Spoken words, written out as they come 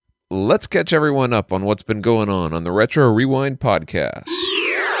let's catch everyone up on what's been going on the Retro Rewind podcast.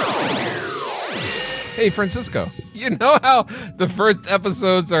 Hey, Francisco, you know how the first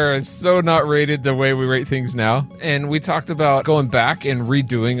episodes are so not rated the way we rate things now? And we talked about going back and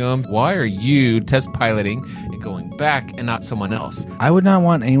redoing them. Why are you test piloting and going back and not someone else? I would not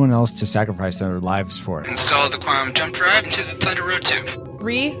want anyone else to sacrifice their lives for it. Install the Quantum Jump Drive into the Thunder Road 2.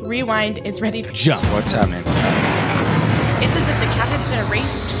 Rewind is ready to jump. What's happening? It's as if the captain's been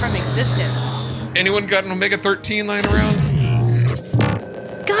erased from existence. Anyone got an Omega 13 lying around?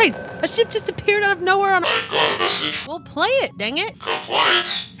 Guys, a ship just appeared out of nowhere on... We'll play it, dang it.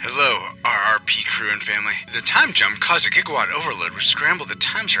 Compliance. Hello, RRP crew and family. The time jump caused a gigawatt overload which scrambled the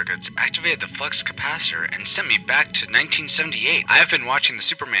time circuits, activated the flux capacitor, and sent me back to 1978. I have been watching the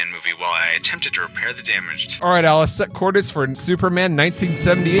Superman movie while I attempted to repair the damage. All right, Alice, set quarters for Superman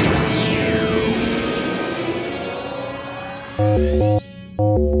 1978.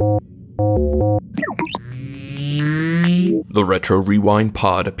 The Retro Rewind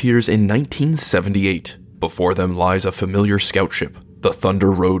pod appears in 1978. Before them lies a familiar scout ship, the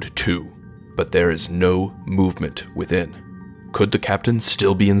Thunder Road 2. But there is no movement within. Could the captain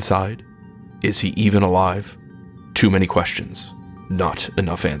still be inside? Is he even alive? Too many questions. Not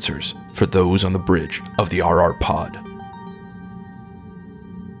enough answers for those on the bridge of the RR pod.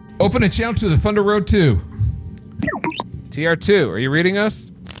 Open a channel to the Thunder Road 2. TR2, are you reading us?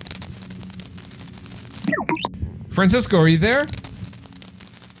 Francisco, are you there?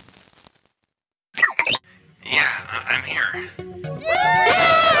 Yeah, I'm here.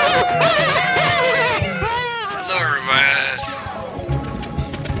 Hello, everybody.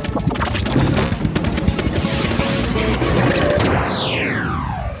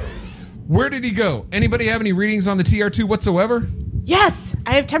 Where did he go? Anybody have any readings on the TR2 whatsoever? Yes,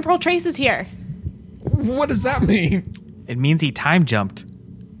 I have temporal traces here. What does that mean? It means he time jumped.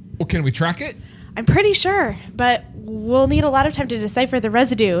 Well, can we track it? I'm pretty sure, but we'll need a lot of time to decipher the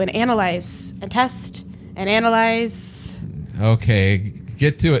residue and analyze and test and analyze. Okay,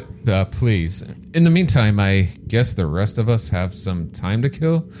 get to it, please. In the meantime, I guess the rest of us have some time to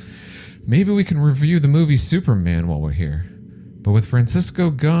kill. Maybe we can review the movie Superman while we're here. But with Francisco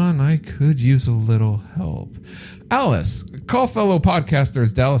gone, I could use a little help. Alice, call fellow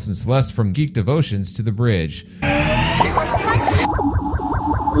podcasters Dallas and Celeste from Geek Devotions to the bridge.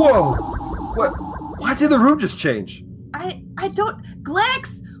 Whoa! What? Why did the room just change? I don't...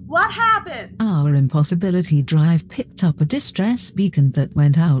 Glix! What happened? Our impossibility drive picked up a distress beacon that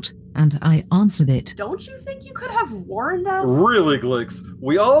went out, and I answered it. Don't you think you could have warned us? Really, Glix?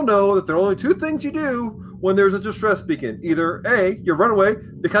 We all know that there are only two things you do when there's a distress beacon. Either A, you run away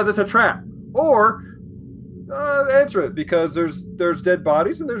because it's a trap, or answer it because there's dead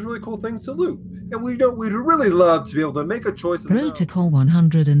bodies and there's really cool things to loot. And we'd really love to be able to make a choice. Protocol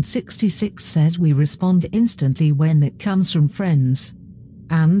 166 says we respond instantly when it comes from friends.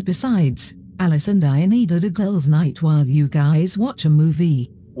 And besides, Alice and I needed a girls' night while you guys watch a movie.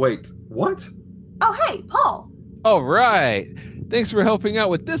 Wait, what? Oh, hey, Paul. All right. Thanks for helping out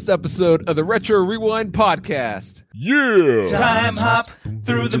with this episode of the Retro Rewind podcast. Yeah! Time hop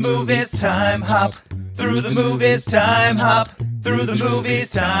through the movies, time hop through the movies, time hop through the movies,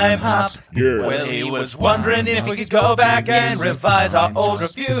 time hop. Yeah. Well, he was wondering if we could go back and revise our old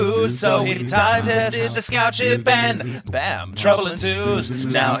reviews. So he time tested the scout ship and bam, trouble ensues.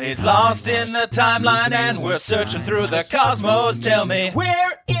 Now he's lost in the timeline and we're searching through the cosmos. Tell me,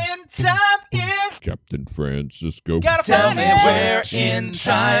 where in time is Captain Francisco? Gotta tell me, where in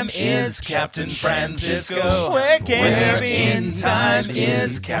time is Captain Francisco? Where in time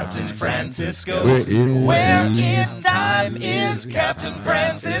is Captain Francisco? Where in time is Captain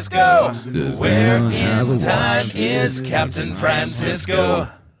Francisco? Where in time is Captain Francisco?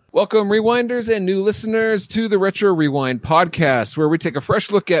 Welcome, Rewinders and new listeners, to the Retro Rewind podcast, where we take a fresh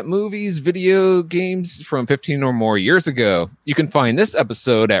look at movies, video games from 15 or more years ago. You can find this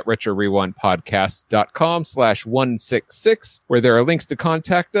episode at retrorewindpodcast.com/166, where there are links to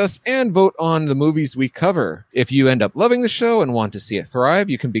contact us and vote on the movies we cover. If you end up loving the show and want to see it thrive,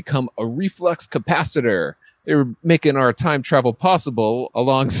 you can become a reflux capacitor. They're making our time travel possible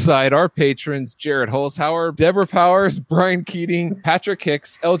alongside our patrons, Jared Holzhauer, Deborah Powers, Brian Keating, Patrick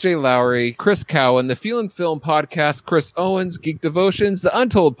Hicks, LJ Lowry, Chris Cowan, the Feel and Film podcast, Chris Owens, Geek Devotions, the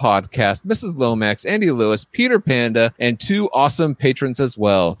Untold podcast, Mrs. Lomax, Andy Lewis, Peter Panda, and two awesome patrons as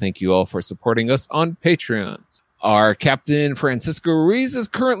well. Thank you all for supporting us on Patreon. Our Captain Francisco Ruiz is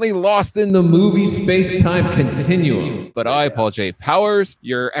currently lost in the movie space-time continuum. But I, Paul J. Powers,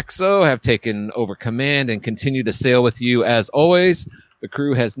 your XO, have taken over command and continue to sail with you as always. The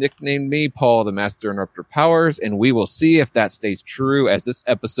crew has nicknamed me Paul the Master Interrupter Powers, and we will see if that stays true as this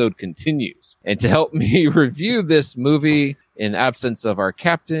episode continues. And to help me review this movie, in absence of our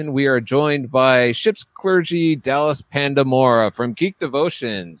captain, we are joined by ship's clergy Dallas Pandamora from Geek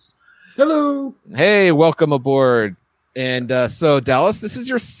Devotions. Hello. Hey, welcome aboard. And so, Dallas, this is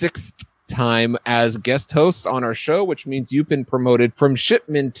your 6th time as guest host on our show, which means you've been promoted from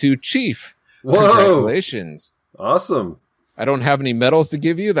shipman to chief. Whoa. Congratulations. Awesome. I don't have any medals to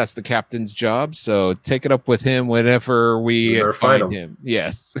give you. That's the captain's job. So take it up with him whenever we find him.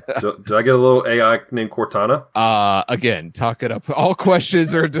 Yes. Do I get a little AI named Cortana? Again, talk it up. All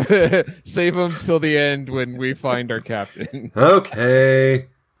questions are save them till the end when we find our captain. Okay.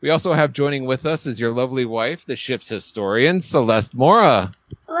 We also have joining with us is your lovely wife, the ship's historian, Celeste Mora.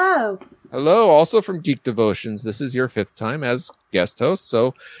 Hello. Hello, also from Geek Devotions. This is your 5th time as guest host.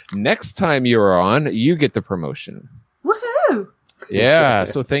 So next time you're on, you get the promotion. Woohoo! Yeah,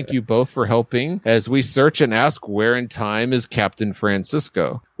 so thank you both for helping as we search and ask where in time is Captain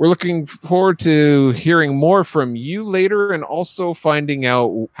Francisco. We're looking forward to hearing more from you later and also finding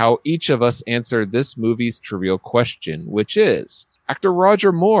out how each of us answered this movie's trivial question, which is, actor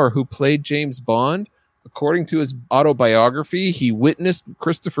Roger Moore, who played James Bond, according to his autobiography, he witnessed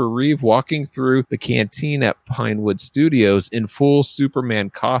Christopher Reeve walking through the canteen at Pinewood Studios in full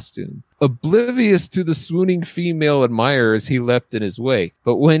Superman costume. Oblivious to the swooning female admirers he left in his wake.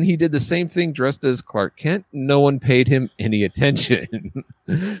 But when he did the same thing dressed as Clark Kent, no one paid him any attention.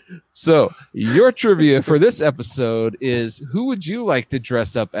 So, your trivia for this episode is, who would you like to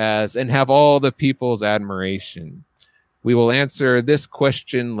dress up as and have all the people's admiration? We will answer this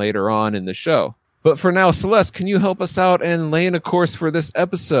question later on in the show. But for now, Celeste, can you help us out and lay in a course for this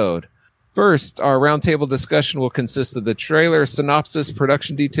episode? First, our roundtable discussion will consist of the trailer, synopsis,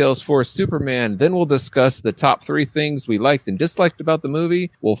 production details for Superman. Then we'll discuss the top 3 things we liked and disliked about the movie.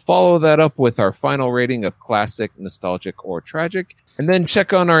 We'll follow that up with our final rating of classic, nostalgic, or tragic. And then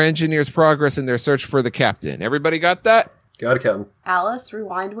check on our engineers' progress in their search for the captain. Everybody got that? Got it, Captain. Alice,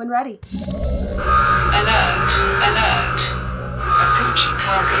 rewind when ready. Alert! Alert! Approaching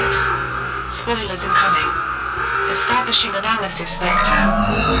target. Spoilers incoming. Establishing analysis vector.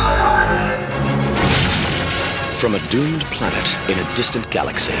 From a doomed planet in a distant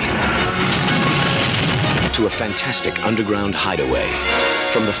galaxy to a fantastic underground hideaway,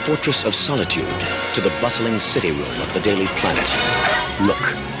 from the Fortress of Solitude to the bustling city room of the Daily Planet.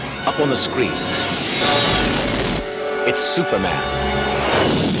 Look, up on the screen. It's Superman.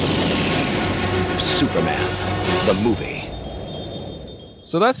 Superman, the movie.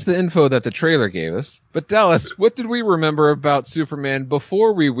 So that's the info that the trailer gave us. But Dallas, what did we remember about Superman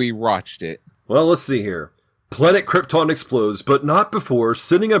before we rewatched it? Well, let's see here. Planet Krypton explodes, but not before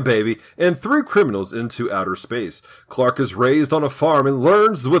sending a baby and 3 criminals into outer space. Clark is raised on a farm and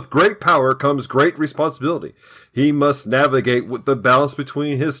learns with great power comes great responsibility. He must navigate with the balance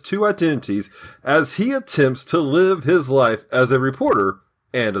between his 2 identities as he attempts to live his life as a reporter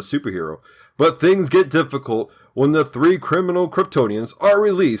and a superhero. But things get difficult when the 3 criminal Kryptonians are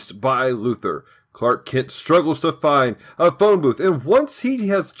released by Luthor. Clark Kent struggles to find a phone booth, and once he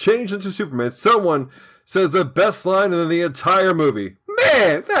has changed into Superman, someone says the best line in the entire movie.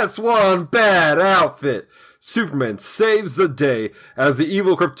 Man, that's one bad outfit. Superman saves the day as the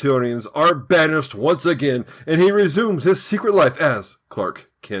evil Kryptonians are banished once again, and he resumes his secret life as Clark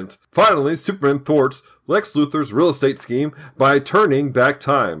Kent. Finally, Superman thwarts Lex Luthor's real estate scheme by turning back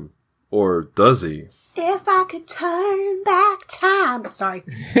time. Or does he? If I could turn back time. Sorry.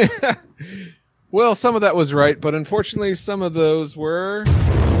 Well, some of that was right, but unfortunately some of those were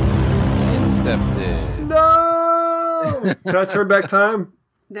incepted. No! Can I turn back time?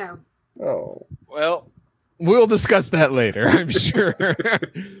 No. Oh. Well, we'll discuss that later, I'm sure.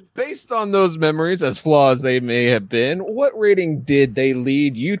 Based on those memories, as flawed as they may have been, what rating did they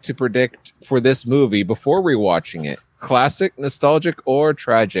lead you to predict for this movie before rewatching it? Classic, nostalgic, or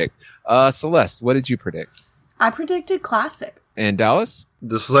tragic? Celeste, what did you predict? I predicted classic. And Dallas?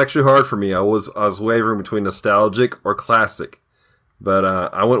 This was actually hard for me. I was wavering between nostalgic or classic, but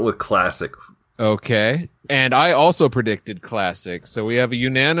I went with classic. Okay. And I also predicted classic. So we have a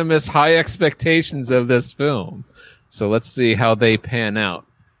unanimous high expectations of this film. So let's see how they pan out.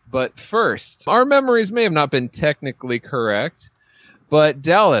 But first, our memories may have not been technically correct, but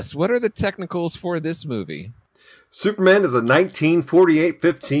Dallas, what are the technicals for this movie? Superman is a 1948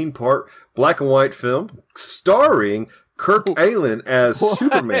 15-part black and white film starring Kirk Alyn as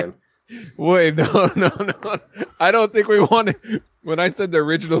Superman. Wait, no. I don't think we want to... When I said the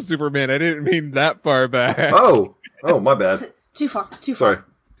original Superman, I didn't mean that far back. Oh, my bad. Too far. Sorry.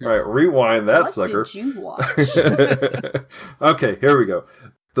 All right, rewind that What sucker. did you watch? Okay, here we go.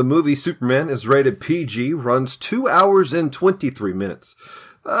 The movie Superman is rated PG, runs 2 hours and 23 minutes.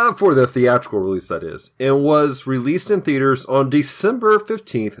 For the theatrical release, that is. And was released in theaters on December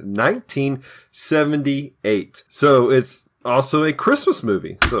 15th, 1978. So it's also a Christmas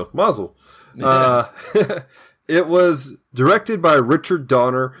movie. So, mazel. It was directed by Richard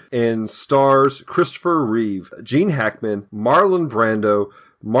Donner and stars Christopher Reeve, Gene Hackman, Marlon Brando,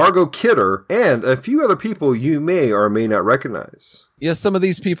 Margot Kidder, and a few other people you may or may not recognize. Yes, some of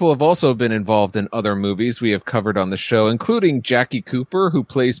these people have also been involved in other movies we have covered on the show, including Jackie Cooper, who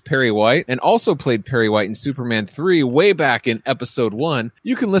plays Perry White, and also played Perry White in Superman 3 way back in episode 1.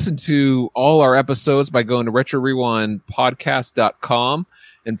 You can listen to all our episodes by going to retrorewindpodcast.com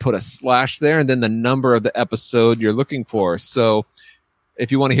and put a slash there, and then the number of the episode you're looking for. So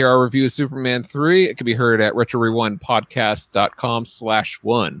if you want to hear our review of Superman 3, it can be heard at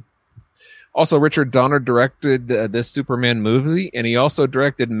retrorewindpodcast.com/1. Also, Richard Donner directed this Superman movie, and he also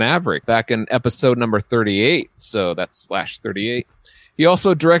directed Maverick back in episode number 38. So that's /38. He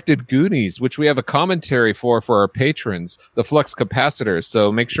also directed Goonies, which we have a commentary for our patrons, the Flux Capacitors.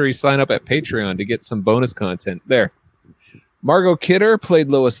 So make sure you sign up at Patreon to get some bonus content there. Margot Kidder played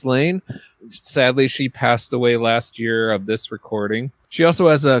Lois Lane. Sadly, she passed away last year of this recording. She also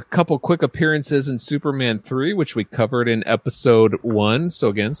has a couple quick appearances in Superman 3, which we covered in episode 1. So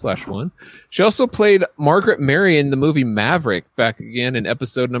again, /1. She also played Margaret Mary in the movie Maverick back again in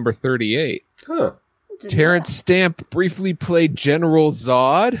episode number 38. Huh. Terrence Stamp briefly played General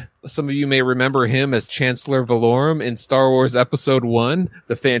Zod. Some of you may remember him as Chancellor Valorum in Star Wars Episode 1,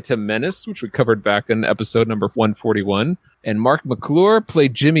 The Phantom Menace, which we covered back in episode number 141. And Mark McClure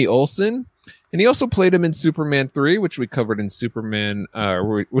played Jimmy Olsen. And he also played him in Superman 3, which we covered in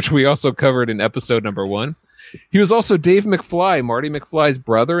which we also covered in episode number 1. He was also Dave McFly, Marty McFly's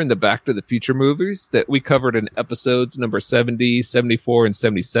brother in the Back to the Future movies that we covered in episodes number 70, 74, and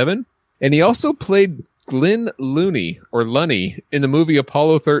 77. And he also played Glenn Lunny in the movie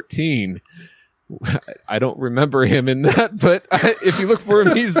Apollo 13. I don't remember him in that, but if you look for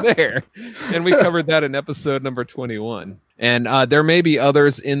him, he's there. And we covered that in episode number 21. And there may be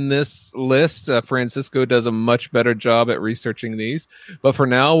others in this list. Francisco does a much better job at researching these. But for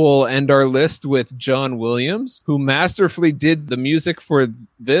now, we'll end our list with John Williams, who masterfully did the music for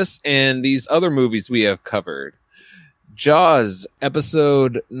this and these other movies we have covered. Jaws,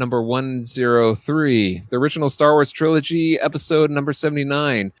 episode number 103. The original Star Wars trilogy, episode number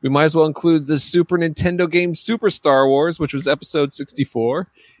 79. We might as well include the Super Nintendo game Super Star Wars, which was episode 64.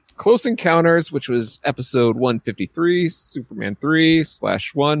 Close Encounters, which was episode 153. Superman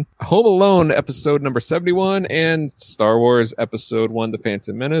 3/1. Home Alone, episode number 71. And Star Wars episode 1, The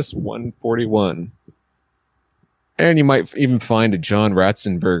Phantom Menace, 141. And you might even find a John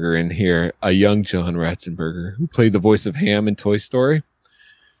Ratzenberger in here, a young John Ratzenberger, who played the voice of Ham in Toy Story.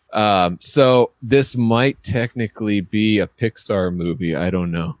 So this might technically be a Pixar movie. I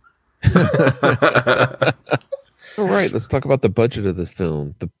don't know. All right, let's talk about the budget of the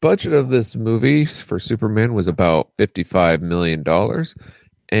film. The budget of this movie for Superman was about $55 million.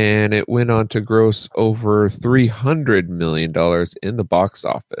 And it went on to gross over $300 million in the box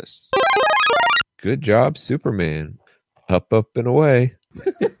office. Good job, Superman. Up and away.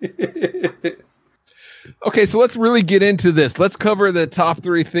 Okay, so let's really get into this. Let's cover the top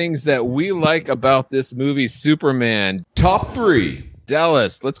 3 things that we like about this movie, Superman. Top 3.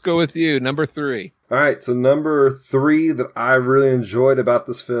 Dallas, let's go with you. Number 3. All right, so number 3 that I really enjoyed about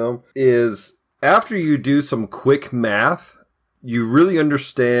this film is after you do some quick math, you really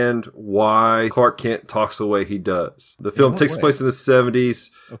understand why Clark Kent talks the way he does. The film takes place in the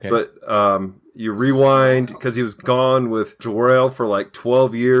 70s, but you rewind because he was gone with Jor-El for like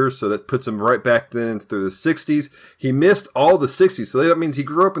 12 years, so that puts him right back then through the 60s. He missed all the 60s, so that means he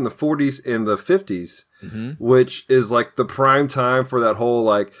grew up in the 40s and the 50s, which is like the prime time for that whole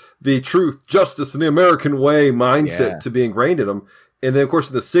like the truth, justice, and the American way mindset to be ingrained in him. And then, of course,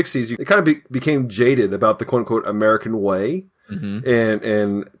 in the 60s, it kind of became jaded about the quote-unquote American way.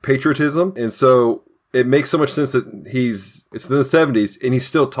 And patriotism, and so it makes so much sense that it's in the 70s and he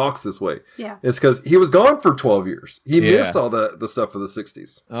still talks this way. Yeah, it's because he was gone for 12 years. He missed all the stuff of the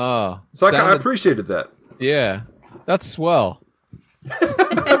 60s. Oh, so I appreciated that. Yeah, that's swell.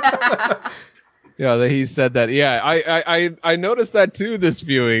 Yeah, that he said that. Yeah, I noticed that too. This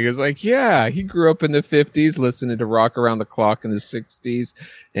viewing is like, yeah, he grew up in the 50s, listening to Rock Around the Clock in the 60s,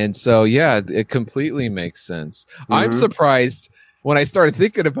 and so yeah, it completely makes sense. I'm surprised when I started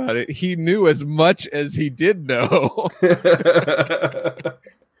thinking about it. He knew as much as he did know. It's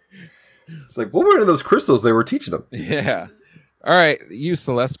like, what were those crystals they were teaching him? Yeah. All right, you,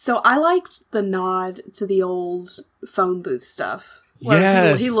 Celeste. So I liked the nod to the old phone booth stuff. Where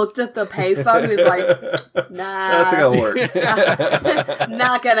Yes. he looked at the payphone. He was like, "Nah, That's gonna work."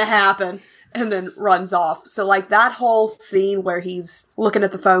 not gonna happen," and then runs off. So like that whole scene where he's looking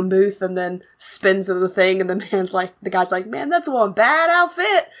at the phone booth and then spins into the thing, and the guy's like, "Man, that's one bad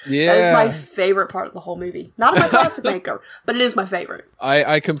outfit." Yeah. That is my favorite part of the whole movie. Not my classic maker, but it is my favorite.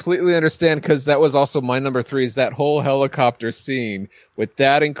 I completely understand, because that was also my number 3, is that whole helicopter scene with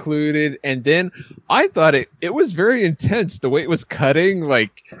that included. And then I thought it was very intense, the way it was cutting,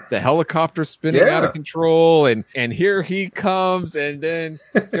 like the helicopter spinning out of control, and here he comes, and then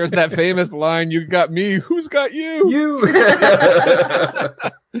there's that famous line, "You got me, who's got you?"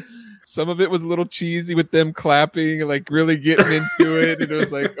 Some of it was a little cheesy with them clapping and like really getting into it, and it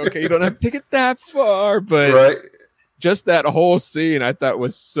was like, okay, you don't have to take it that far, but just that whole scene I thought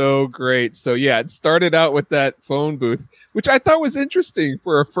was so great. So yeah, it started out with that phone booth, which I thought was interesting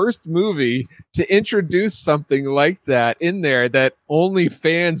for a first movie to introduce something like that in there that only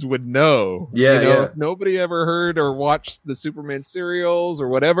fans would know. Yeah, yeah. If nobody ever heard or watched the Superman serials or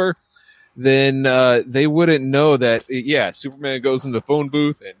whatever, then they wouldn't know that, Superman goes in the phone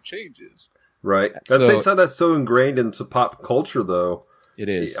booth and changes. Right. At the same time, that's so ingrained into pop culture, though. It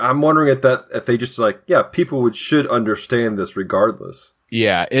is. I'm wondering if they just people should understand this regardless.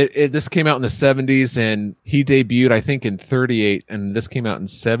 Yeah, this came out in the 70s, and he debuted, I think, in 38, and this came out in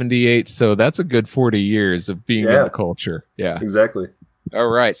 78, so that's a good 40 years of being in the culture. Yeah. Exactly. All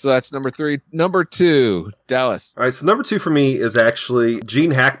right, so that's number 3. Number 2, Dallas. All right, so number 2 for me is actually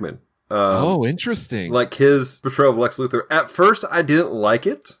Gene Hackman. Interesting. Like his portrayal of Lex Luthor. At first, I didn't like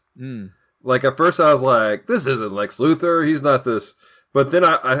it. Like, at first, I was like, this isn't Lex Luthor. He's not this. But then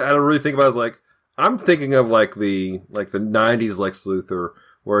I had to really think about it. I was like, I'm thinking of like the 90s Lex Luthor,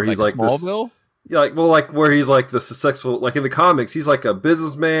 where he's like Smallville? This, where he's like the successful, like in the comics, he's like a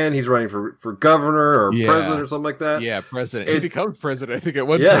businessman. He's running for governor or president or something like that. Yeah, president. He becomes president, I think, at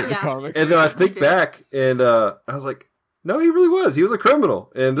one point in the comics. And then I think back, and I was like, no, he really was. He was a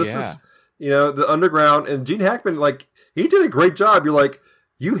criminal. And this is, the underground. And Gene Hackman, like, he did a great job. You're like,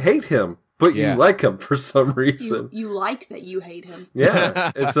 you hate him, but you like him for some reason. You like that you hate him.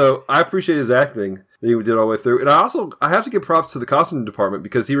 Yeah. And so I appreciate his acting that he did all the way through. And I have to give props to the costume department,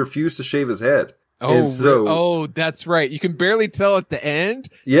 because he refused to shave his head. Oh, that's right. You can barely tell at the end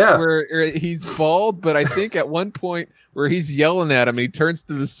where he's bald, but I think at one point where he's yelling at him and he turns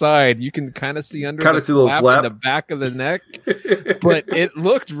to the side, you can kind of see under the flap in the back of the neck. But it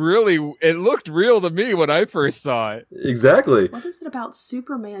looked real to me when I first saw it. Exactly. What is it about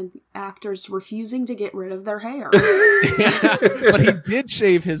Superman actors refusing to get rid of their hair? But he did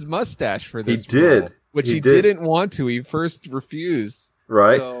shave his mustache for this role, which he didn't want to. He first refused.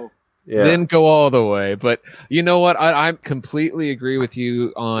 Right. So then go all the way. But you know what? I completely agree with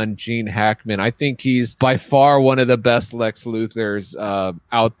you on Gene Hackman. I think he's by far one of the best Lex Luthors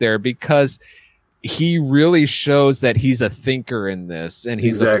out there, because he really shows that he's a thinker in this, and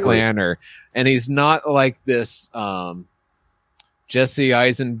he's a planner, and he's not like this Jesse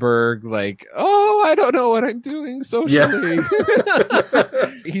Eisenberg, like, oh, I don't know what I'm doing socially.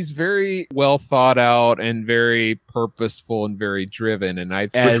 Yeah. He's very well thought out and very purposeful and very driven. And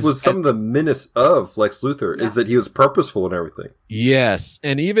which was some of the menace of Lex Luthor, is that he was purposeful in everything. Yes.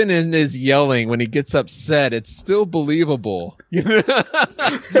 And even in his yelling, when he gets upset, it's still believable. This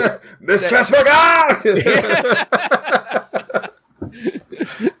Chessburg!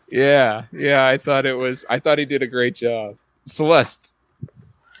 Yeah. I thought he did a great job. Celeste.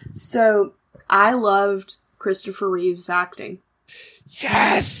 So I loved Christopher Reeve's acting.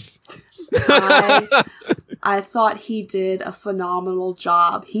 Yes. I thought he did a phenomenal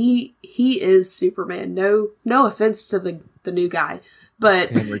job. He is Superman. No offense to the new guy,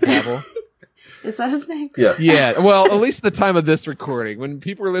 but Henry Cavill. Is that his name? Yeah. Well, at least the time of this recording. When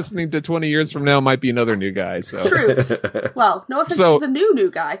people are listening to 20 years from now, might be another new guy. So true. Well, no offense to the new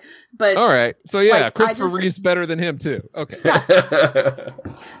guy, but all right. So yeah, Christopher Reeve's better than him too. Okay. Yeah.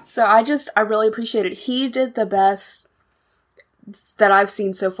 So I really appreciate it. He did the best that I've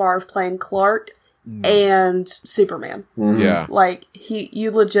seen so far of playing Clark and Superman. Yeah. Like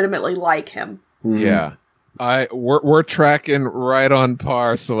you legitimately like him. Yeah. We're tracking right on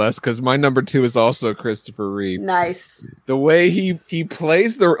par, Celeste, because my number 2 is also Christopher Reeve. Nice. The way he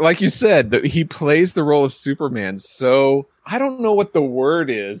plays like you said, he plays the role of Superman. So I don't know what the word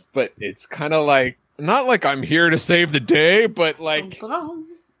is, but it's kind of like, not like I'm here to save the day, but like,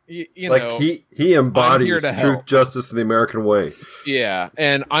 you know, he embodies truth, justice, and the American way. Yeah,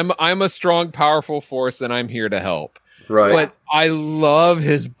 and I'm a strong, powerful force, and I'm here to help. Right. But I love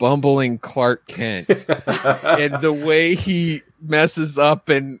his bumbling Clark Kent and the way he messes up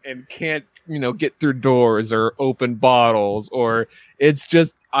and can't, get through doors or open bottles, or it's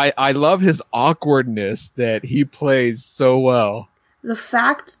just, I love his awkwardness that he plays so well. The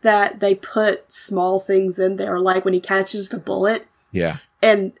fact that they put small things in there, like when he catches the bullet. Yeah.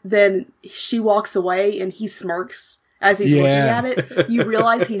 And then she walks away and he smirks as he's looking at it. You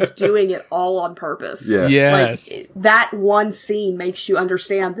realize he's doing it all on purpose. Yeah. Yes. Like, that one scene makes you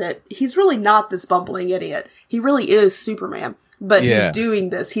understand that he's really not this bumbling idiot. He really is Superman. But he's doing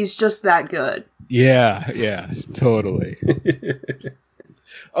this. He's just that good. Yeah, totally.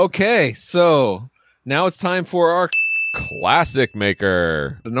 Okay, so now it's time for our classic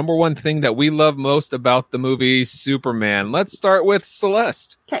maker. The number one thing that we love most about the movie Superman. Let's start with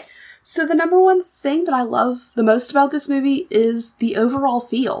Celeste. Okay, so the number one thing that I love the most about this movie is the overall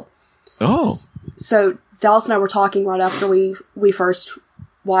feel. Oh. So Dallas and I were talking right after we first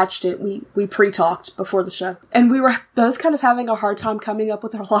watched it. We pre-talked before the show. And we were both kind of having a hard time coming up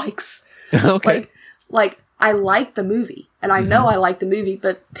with our likes. Okay. Like I like the movie, and I know I like the movie,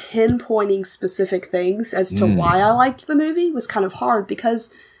 but pinpointing specific things as to why I liked the movie was kind of hard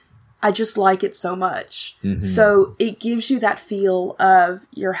because I just like it so much. Mm-hmm. So it gives you that feel of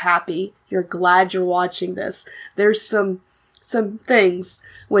you're happy, you're glad you're watching this. There's some things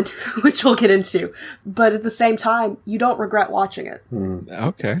which we'll get into, but at the same time, you don't regret watching it.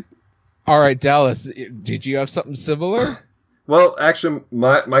 Okay. All right, Dallas, did you have something similar? Well, actually,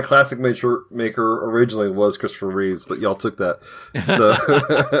 my classic maker originally was Christopher Reeves, but y'all took that.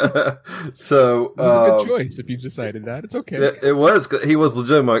 So, It was a good choice if you decided that. It's okay. It was. He was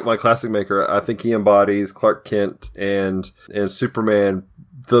legitimately my classic maker. I think he embodies Clark Kent and Superman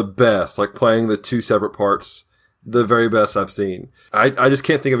the best, like playing the two separate parts. The very best I've seen. I just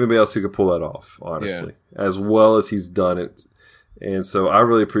can't think of anybody else who could pull that off, honestly, as well as he's done it. And so I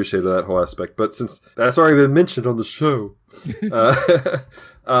really appreciated that whole aspect. But since that's already been mentioned on the show,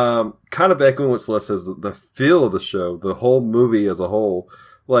 kind of echoing what Celeste says, the feel of the show, the whole movie as a whole,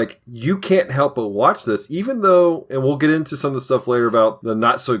 like, you can't help but watch this, even though, and we'll get into some of the stuff later about the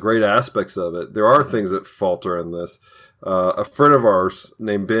not so great aspects of it. There are things that falter in this. A friend of ours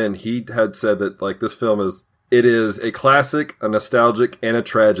named Ben, he had said that, like, this film is a classic, a nostalgic, and a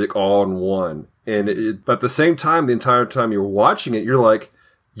tragic all in one. And but at the same time, the entire time you're watching it, you're like,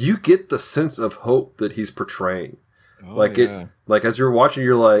 you get the sense of hope that he's portraying. Like as you're watching,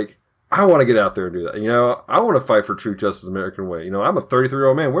 you're like, I want to get out there and do that. I want to fight for true justice the American way. I'm a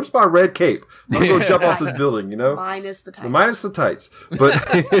 33-year-old man. Where's my red cape? I'm going to go jump off the building, Minus the tights. Minus the tights. But,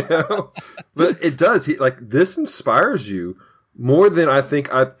 but it does. This inspires you more than I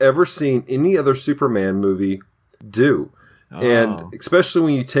think I've ever seen any other Superman movie do. Oh. And especially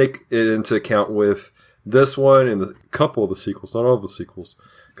when you take it into account with this one and a couple of the sequels, not all the sequels,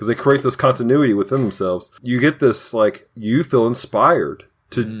 because they create this continuity within themselves. You get this, you feel inspired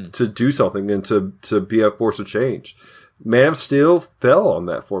to do something and to be a force of change. Man of Steel fell on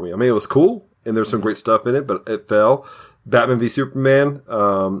that for me. I mean, it was cool, and there's some great stuff in it, but it fell. Batman v Superman,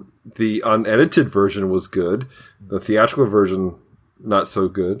 the unedited version was good. The theatrical version, not so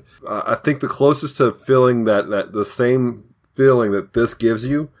good. I think the closest to feeling that the same feeling that this gives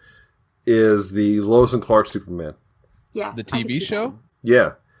you is the Lois and Clark Superman. Yeah. The TV show?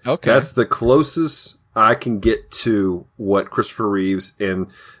 Yeah. Okay. That's the closest I can get to what Christopher Reeves and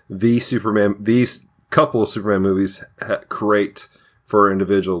these couple of Superman movies create for an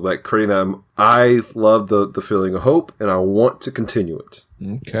individual. Like, creating them, I love the feeling of hope, and I want to continue it.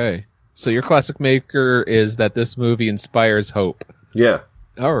 Okay. So your classic maker is that this movie inspires hope. Yeah.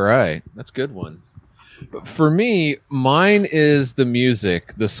 All right. That's a good one. For me, mine is the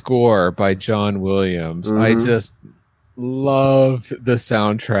music, the score by John Williams. I just love the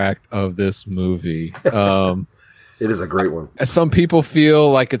soundtrack of this movie. It is a great one. Some people feel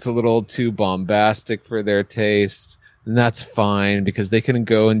like it's a little too bombastic for their taste, and that's fine because they can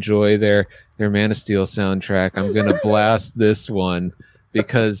go enjoy their Man of Steel soundtrack. I'm going to blast this one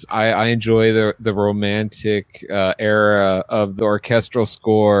because I enjoy the romantic era of the orchestral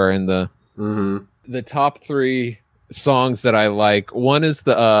score and the top three songs that I like. One is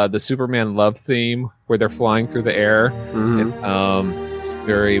the Superman love theme where they're flying through the air. It's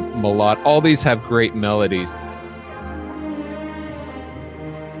very melodic. All these have great melodies.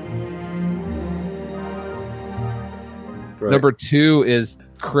 Right. Number two is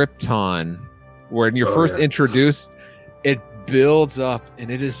Krypton, where when you're first introduced, it builds up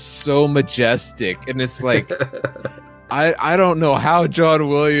and it is so majestic, and it's like I don't know how John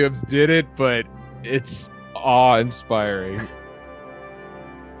Williams did it, but it's awe-inspiring.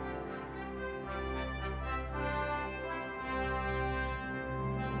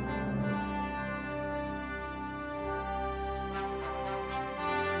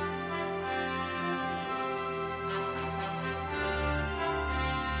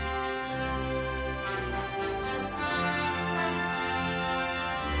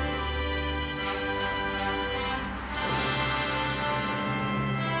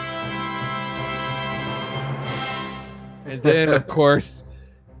 And then, of course,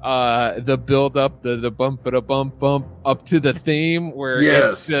 the build up, the bump it a bump bump up to the theme where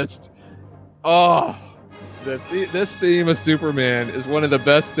it's just this theme of Superman is one of the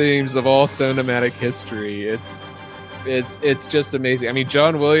best themes of all cinematic history. It's just amazing. I mean,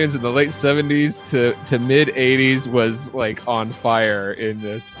 John Williams in the late 70s to mid 80s was like on fire in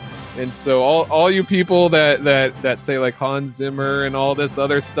this. And so all you people that say like Hans Zimmer and all this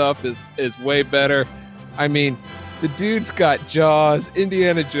other stuff is way better. I mean, the dude's got Jaws,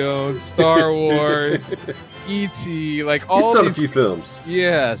 Indiana Jones, Star Wars, E.T., like all He's done these a few films.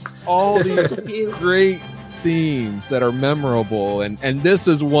 Yes, all these great themes that are memorable, and this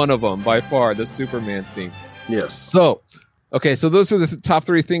is one of them by far, the Superman theme. Yes. So, okay, so those are the top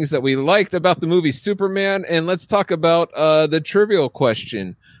 3 things that we liked about the movie Superman, and let's talk about the trivial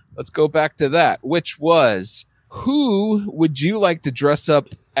question. Let's go back to that, which was, who would you like to dress up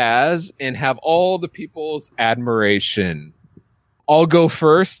as and have all the people's admiration? I'll go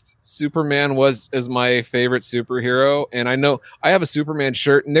first. Superman is my favorite superhero, and I know I have a Superman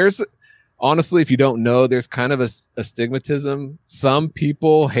shirt, and there's honestly, if you don't know, there's kind of a stigmatism. Some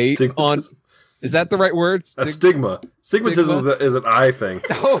people hate on. Is that the right word? A stigma. Stigmatism is an eye thing.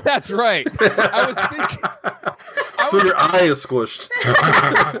 Oh, that's right. I was thinking. So your eye is squished.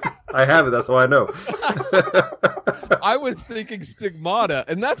 I have it. That's how I know. I was thinking stigmata,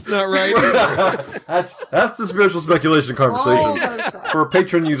 and that's not right. That's the spiritual speculation conversation for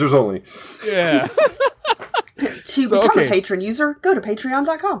Patreon users only. Yeah. To become a Patreon user, go to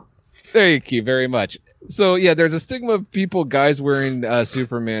patreon.com. Thank you very much. So yeah, there's a stigma of guys wearing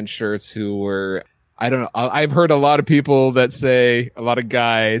Superman shirts who were, I don't know. I've heard a lot of people that say, a lot of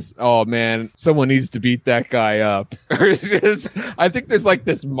guys, oh man, someone needs to beat that guy up. I think there's like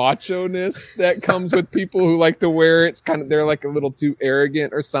this macho-ness that comes with people who like to wear it. It's kind of, they're like a little too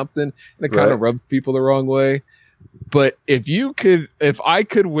arrogant or something, and it kind of rubs people the wrong way. But if I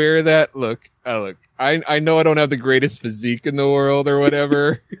could wear that, look, I know I don't have the greatest physique in the world or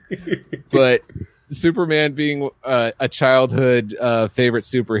whatever, but Superman being a childhood favorite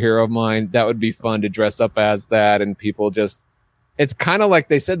superhero of mine, that would be fun to dress up as that. And people just, it's kind of like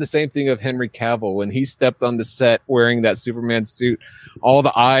they said the same thing of Henry Cavill when he stepped on the set wearing that Superman suit. All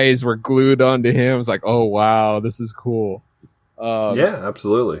the eyes were glued onto him. It's like, oh wow, this is cool. Yeah,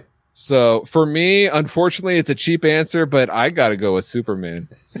 absolutely. So for me, unfortunately, it's a cheap answer, but I got to go with Superman.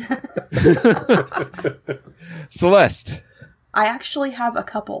 Celeste. I actually have a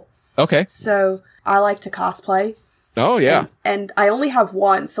couple. Okay. So I like to cosplay. Oh, yeah. And I only have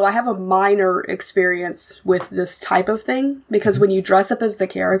one, so I have a minor experience with this type of thing, because when you dress up as the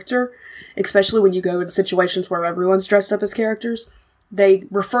character, especially when you go in situations where everyone's dressed up as characters, they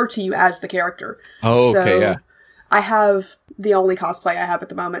refer to you as the character. Oh, okay, yeah. I have, the only cosplay I have at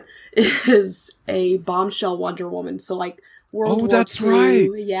the moment is a bombshell Wonder Woman. So like World War that's II. right.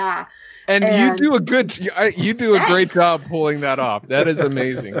 Yeah. And you do a great job pulling that off. That is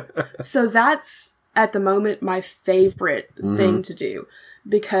amazing. So that's at the moment my favorite thing to do,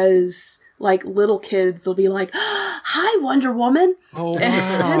 because like little kids will be like, "Hi, Wonder Woman." Oh, wow.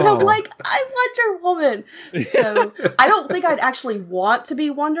 And I'm like, "I'm Wonder Woman." So I don't think I'd actually want to be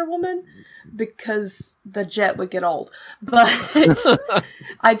Wonder Woman, because the jet would get old. But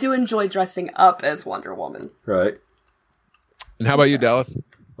I do enjoy dressing up as Wonder Woman. Right. And how about you, Dallas?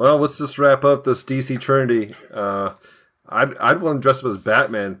 Well, let's just wrap up this DC Trinity. I'd want to dress up as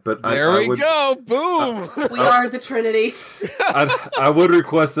Batman, but there we go. Boom. We are the Trinity. I would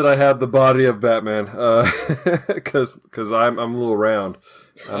request that I have the body of Batman, because I'm a little round.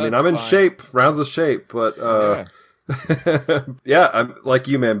 I mean, I'm in shape, rounds of shape, but yeah, I'm like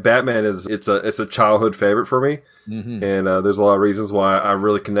you, man. Batman it's a childhood favorite for me, and there's a lot of reasons why I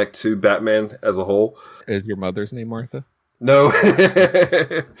really connect to Batman as a whole. Is your mother's name Martha? No,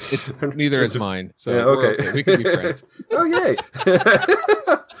 neither is mine. So yeah, okay. We can be friends. Oh yay!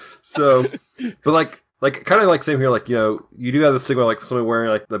 So, but like kind of like same here. Like, you know, you do have the stigma like somebody wearing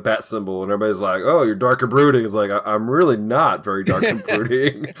like the bat symbol, and everybody's like, "Oh, you're dark and brooding." It's like I'm really not very dark and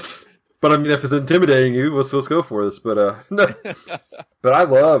brooding. But I mean, if it's intimidating you, let's go for this. But no. But I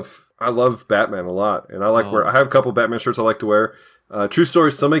love Batman a lot, and I like I have a couple Batman shirts I like to wear. True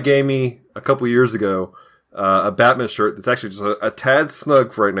story, somebody gave me a couple years ago a Batman shirt that's actually just a tad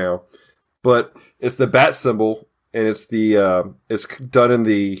snug for right now, but it's the bat symbol, and it's it's done in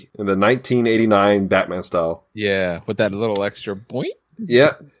the 1989 Batman style. Yeah, with that little extra boink.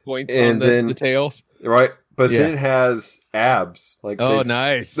 Yeah, points and on then the tails. Right. But then it has abs. Like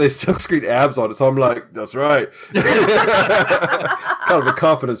nice. They silkscreen abs on it. So I'm like, that's right. Kind of a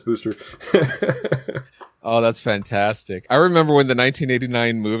confidence booster. Oh, that's fantastic. I remember when the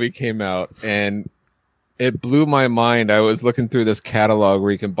 1989 movie came out, and It blew my mind. I was looking through this catalog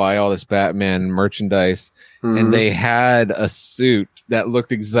where you can buy all this Batman merchandise, and they had a suit that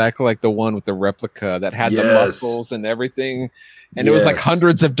looked exactly like the one with the replica that had the muscles and everything. And it was like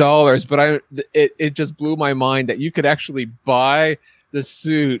hundreds of dollars, but it just blew my mind that you could actually buy the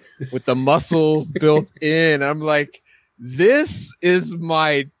suit with the muscles built in. I'm like, this is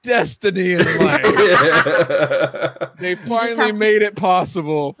my destiny in life. They finally made it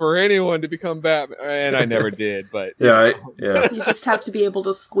possible for anyone to become Batman, and I never did. But you just have to be able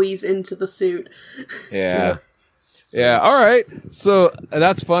to squeeze into the suit. Yeah. All right. So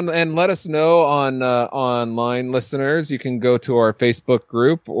that's fun. And let us know on online listeners. You can go to our Facebook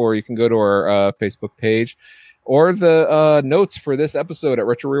group, or you can go to our Facebook page, or the notes for this episode at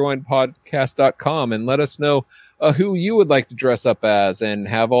retrorewindpodcast.com, and let us know who you would like to dress up as, and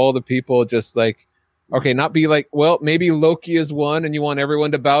have all the people just like, okay, not be like, well, maybe Loki is one and you want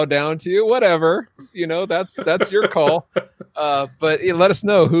everyone to bow down to you, whatever, that's your call. But let us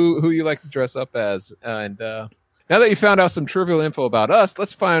know who you like to dress up as. And now that you found out some trivial info about us,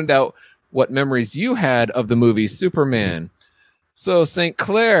 let's find out what memories you had of the movie Superman. So St.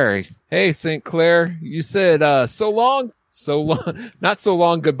 Clair, hey, St. Clair, you said, so long, not so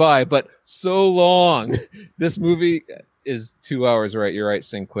long goodbye, but so long. This movie is 2 hours, right? You're right,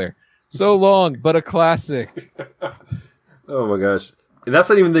 St. Clair. So long, but a classic. Oh my gosh. And that's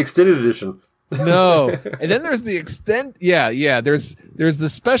not even the extended edition. No. And then there's the there's the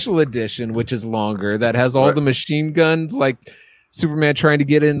special edition, which is longer, that has all the machine guns, like Superman trying to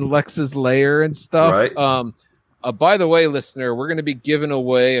get in Lex's lair and stuff. Right. By the way, listener, we're going to be giving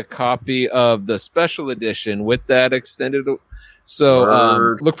away a copy of the special edition with that extended.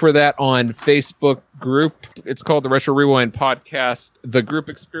 So look for that on Facebook group. It's called the Retro Rewind Podcast, the group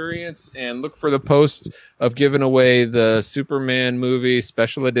experience, and look for the post of giving away the Superman movie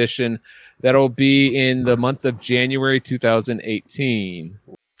special edition. That'll be in the month of January 2018.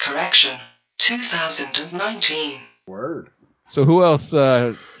 Correction, 2019. Word. So who else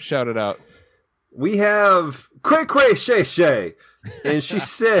shouted out? We have Cray Cray Shay Shay, and she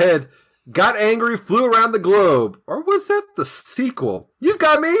said, got angry, flew around the globe. Or was that the sequel? You've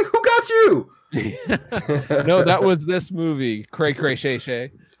got me, who got you? No, that was this movie, Cray Cray Shay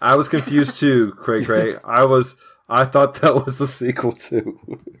Shay. I was confused too, Cray Cray. I thought that was the sequel too.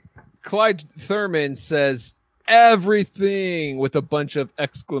 Clyde Thurman says, everything, with a bunch of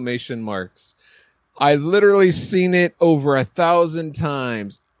exclamation marks. I literally seen it over 1,000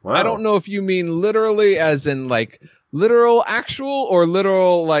 times. Wow. I don't know if you mean literally as in like literal actual or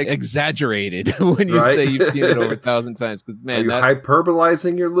literal like exaggerated when you say you've seen it over 1,000 times. Because man, are you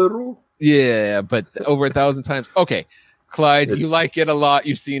hyperbolizing your literal? Yeah, but over 1,000 times. Okay, Clyde, you like it a lot.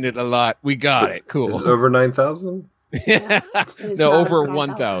 You've seen it a lot. We got it. Cool. Is it over 9,000? No, over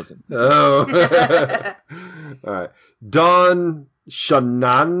 1,000. Oh. All right. Don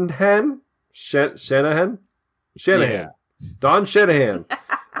Shanahan? Shanahan? Yeah. Don Shanahan.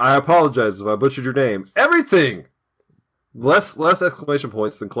 I apologize if I butchered your name. Everything! Less exclamation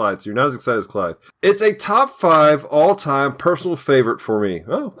points than Clyde, so you're not as excited as Clyde. It's a top 5 all-time personal favorite for me.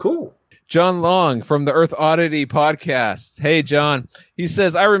 Oh, cool. John Long from the Earth Oddity podcast. Hey, John. He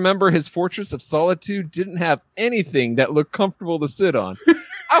says, I remember his Fortress of Solitude didn't have anything that looked comfortable to sit on.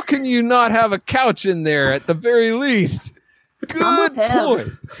 How can you not have a couch in there at the very least? Good point.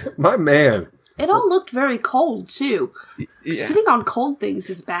 My man. It all looked very cold, too. Yeah. Sitting on cold things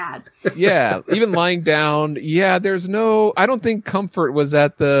is bad. Yeah, even lying down. Yeah, I don't think comfort was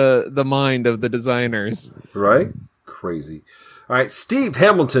at the mind of the designers. Right? Crazy. All right, Steve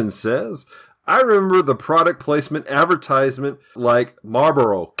Hamilton says, I remember the product placement advertisement like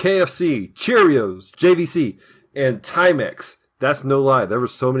Marlboro, KFC, Cheerios, JVC, and Timex. That's no lie. There were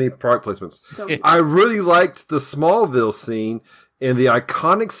so many product placements. I really liked the Smallville scene and the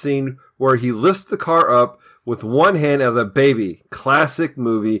iconic scene where he lifts the car up with one hand as a baby. Classic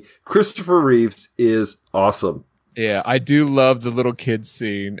movie. Christopher Reeves is awesome. Yeah, I do love the little kid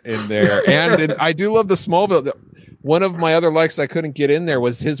scene in there. And I do love the Smallville. One of my other likes I couldn't get in there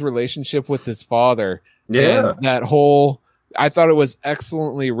was his relationship with his father. Yeah. And that I thought it was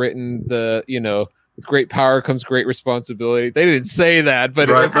excellently written. With great power comes great responsibility. They didn't say that, but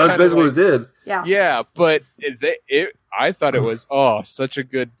that's basically what it did. Yeah. Yeah, but I thought it was such a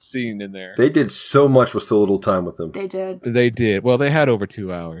good scene in there. They did so much with so little time with him. They did. They did. Well, they had over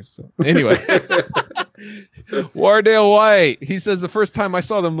 2 hours. So anyway, Wardale White. He says the first time I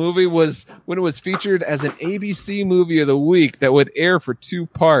saw the movie was when it was featured as an ABC movie of the week that would air for 2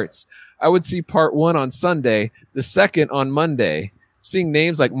 parts. I would see part 1 on Sunday, the second on Monday. Seeing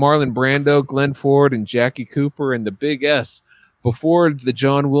names like Marlon Brando, Glenn Ford, and Jackie Cooper and the Big S before the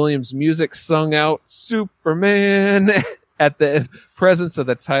John Williams music sung out Superman at the presence of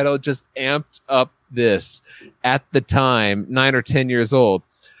the title just amped up this at the time, 9 or 10 years old.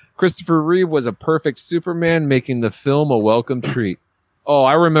 Christopher Reeve was a perfect Superman, making the film a welcome treat. Oh,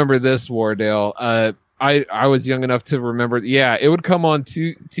 I remember this, Wardale. I was young enough to remember. Yeah, it would come on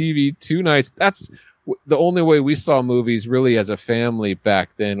TV 2 nights. That's the only way we saw movies really as a family back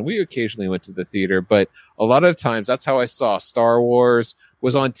then. We occasionally went to the theater, but a lot of times that's how I saw Star Wars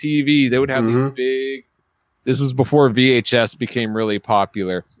was on TV. They would have these big. This was before VHS became really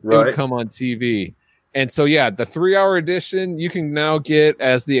popular. It would come on TV. And so, yeah, the 3-hour edition you can now get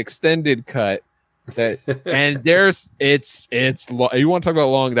as the extended cut. And it's you want to talk about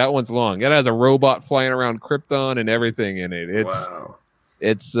long? That one's long. It has a robot flying around Krypton and everything in it.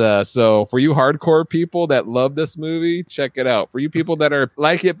 It's so for you hardcore people that love this movie, check it out. For you people that are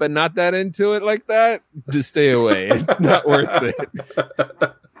like it but not that into it like that, just stay away. It's not worth it.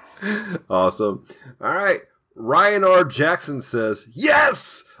 Awesome. All right. Ryan R. Jackson says,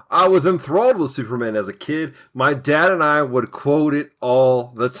 yes! I was enthralled with Superman as a kid. My dad and I would quote it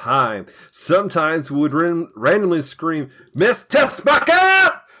all the time. Sometimes we would randomly scream, Miss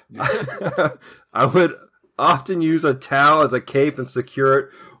Tessmacher! I would often use a towel as a cape and secure it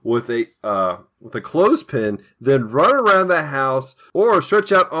with a clothespin, then run around the house or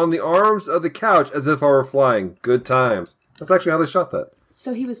stretch out on the arms of the couch as if I were flying. Good times. That's actually how they shot that.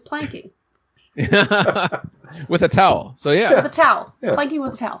 So he was planking. With a towel. So yeah. With a towel. Yeah. Planking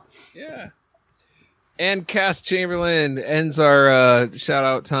with a towel. Yeah. And Cass Chamberlain ends our shout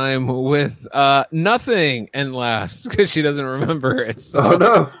out time with nothing and laughs because she doesn't remember it. So. Oh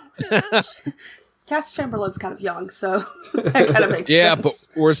no. Cass Chamberlain's kind of young, so that kind of makes sense. Yeah, but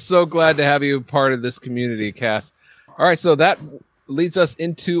we're so glad to have you part of this community, Cass. All right, so that leads us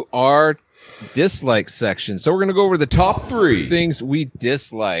into our dislike section. So we're going to go over the top 3 things we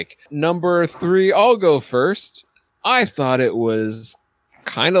dislike. Number 3, I'll go first. I thought it was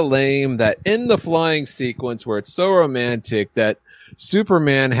kind of lame that in the flying sequence where it's so romantic that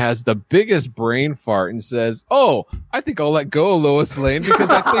Superman has the biggest brain fart and says, oh, I think I'll let go of Lois Lane because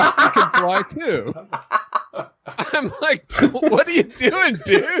I think she can fly too. I'm like, what are you doing,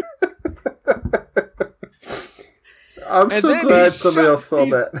 dude? I'm so glad somebody else saw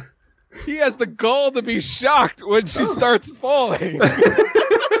that. He has the gall to be shocked when she starts falling.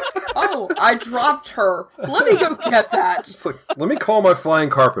 Oh, I dropped her. Let me go get that. It's like, let me call my flying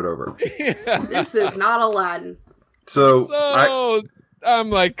carpet over. Yeah. This is not Aladdin. So I'm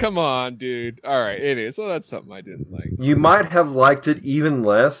like, come on, dude. All right, it is. So that's something I didn't like. You might have liked it even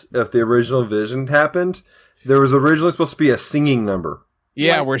less if the original Vision happened. There was originally supposed to be a singing number.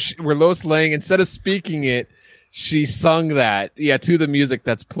 Yeah, where Lois Lane, instead of speaking it, she sung that. Yeah, to the music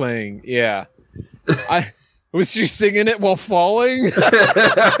that's playing. Yeah. Was she singing it while falling?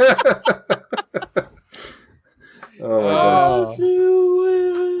 Oh my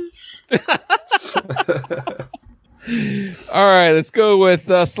gosh. All right, let's go with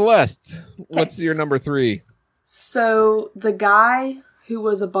Celeste. What's your number 3? So the guy who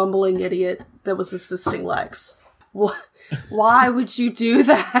was a bumbling idiot that was assisting Lex. Why would you do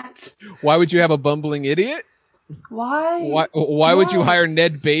that? Why would you have a bumbling idiot? Why? Why would you hire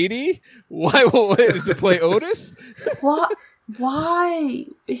Ned Beatty? Why to play Otis? What? Why?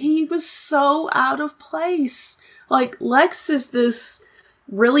 He was so out of place. Like, Lex is this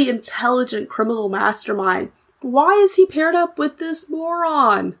really intelligent criminal mastermind. Why is he paired up with this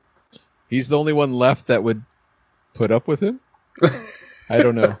moron? He's the only one left that would put up with him? I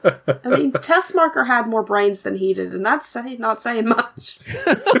don't know. I mean, Tessmacher had more brains than he did, and that's not saying much.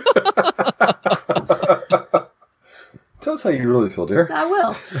 Tell us how you really feel, dear. I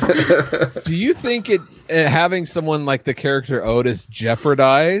will. Do you think having someone like the character Otis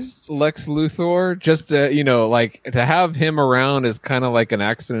jeopardized Lex Luthor? Just to, to have him around is kind of like an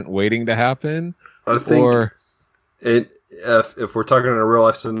accident waiting to happen? I think if we're talking in a real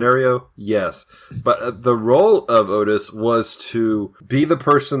life scenario, yes. But the role of Otis was to be the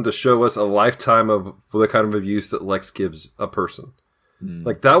person to show us a lifetime of the kind of abuse that Lex gives a person.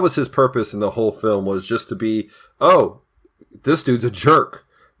 Like, that was his purpose in the whole film, was just to be, this dude's a jerk.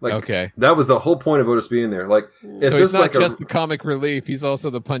 Like, okay. That was the whole point of Otis being there. Like, so he's not just the comic relief; he's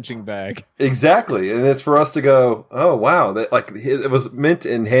also the punching bag. Exactly, and it's for us to go, oh wow, that it was meant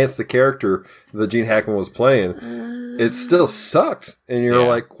to enhance the character that Gene Hackman was playing. It still sucked, and you're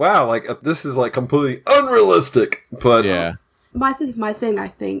like, wow, like this is like completely unrealistic. But my thing, I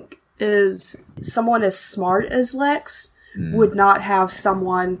think, is someone as smart as Lex would not have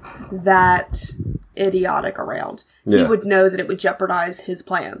someone that idiotic around. He Yeah. would know that it would jeopardize his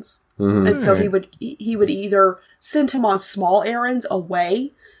plans. And so he would either send him on small errands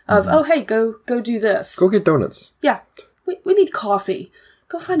away of, oh, hey, go do this. Go get donuts. Yeah. We need coffee.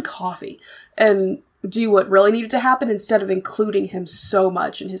 Go find coffee. And do what really needed to happen instead of including him so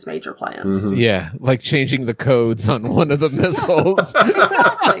much in his major plans. Yeah, like changing the codes on one of the missiles.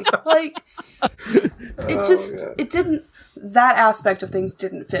 Exactly. Like, it didn't, that aspect of things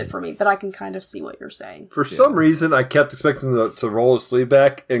didn't fit for me, but I can kind of see what you're saying. For some reason, I kept expecting to roll his sleeve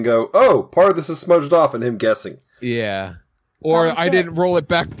back and go, oh, part of this is smudged off, and him guessing. Yeah. Or I didn't roll it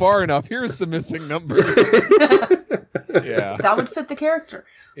back far enough. Here's the missing number. Yeah. That would fit the character.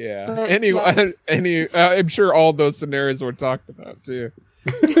 Yeah. But, I'm sure all those scenarios were talked about too.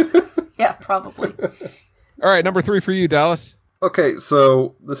 Yeah, probably. All right, number 3 for you, Dallas. Okay,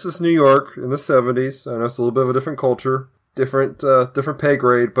 so this is New York in the 70s. I know it's a little bit of a different culture, different pay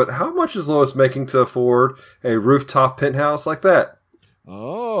grade, but how much is Lois making to afford a rooftop penthouse like that?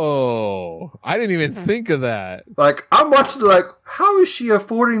 Oh, I didn't even think of that. Like, I'm watching like, how is she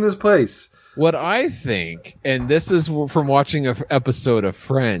affording this place? What I think, and this is from watching an episode of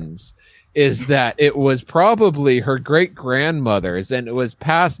Friends, is that it was probably her great-grandmother's, and it was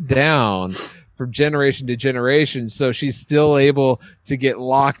passed down from generation to generation, so she's still able to get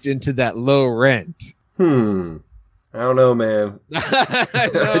locked into that low rent. I don't know, man.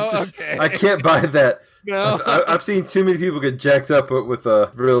 I can't buy that. No. I've seen too many people get jacked up with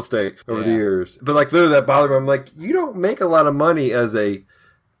real estate over the years. But like, literally, that bothered me. I'm like, you don't make a lot of money as a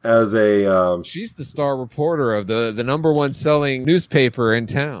she's the star reporter of the number one selling newspaper in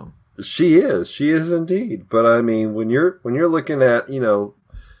town. She is indeed. But I mean, when you're looking at,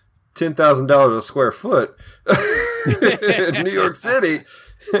 $10,000 a square foot in New York City.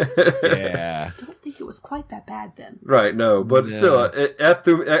 Yeah. I don't think it was quite that bad then. Right, no, but still,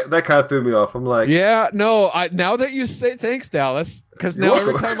 that kind of threw me off. I'm like, yeah, no. Now that you say, thanks, Dallas, because now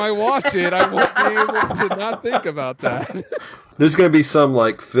every time I watch it, I won't be able to not think about that. There's going to be some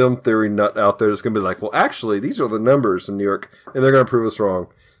like film theory nut out there that's going to be like, well, actually, these are the numbers in New York, and they're going to prove us wrong.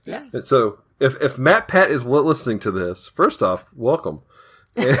 Yes. And so if Matt Pat is listening to this, first off, welcome.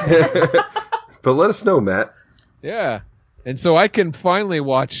 But let us know, Matt. Yeah. And so I can finally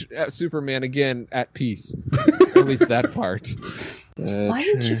watch Superman again at peace. Or at least that part. Why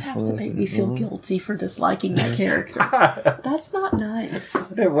did you have to make me feel guilty for disliking that character? That's not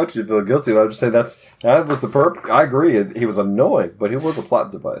nice. I didn't want you to feel guilty. I would just say that was the purpose. I agree. He was annoying, but he was a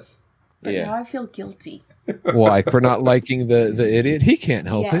plot device. But now I feel guilty. Why? For not liking the idiot? He can't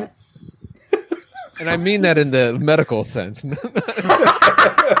help it. And I mean that in the medical sense.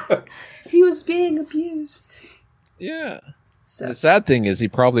 He was being abused. Yeah. So. The sad thing is he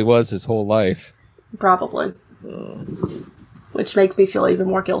probably was his whole life. Probably. Which makes me feel even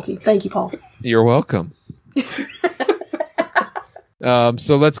more guilty. Thank you, Paul. You're welcome.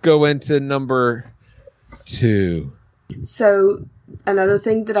 So let's go into number 2. So another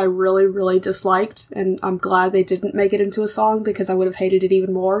thing that I really, really disliked, and I'm glad they didn't make it into a song because I would have hated it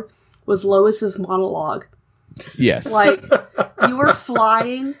even more, was Lois's monologue. Yes. Like, you were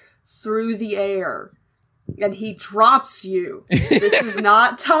flying through the air, and he drops you. This is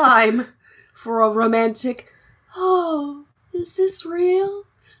not time for a romantic, oh, is this real?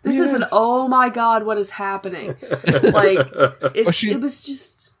 This is an, oh my god, what is happening? Like, it was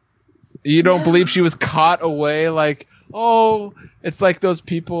just... You don't believe she was caught away? Like, oh, it's like those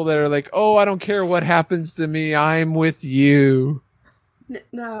people that are like, oh, I don't care what happens to me, I'm with you.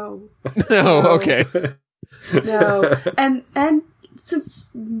 No. No, okay. No. And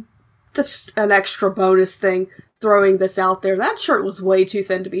since that's an extra bonus thing, throwing this out there, that shirt was way too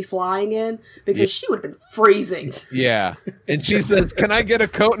thin to be flying in because she would have been freezing. Yeah. And she says, can I get a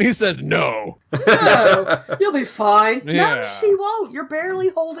coat? And he says, no. No, you'll be fine. Yeah. No, she won't. You're barely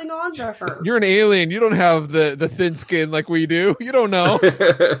holding on to her. You're an alien. You don't have the thin skin like we do. You don't know.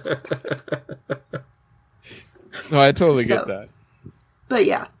 No, I totally get that. But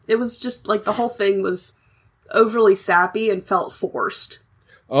yeah, it was just like the whole thing was overly sappy and felt forced.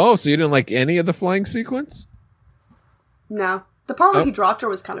 Oh, so you didn't like any of the flying sequence? No. The part where he dropped her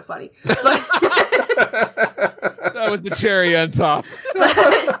was kind of funny. But that was the cherry on top.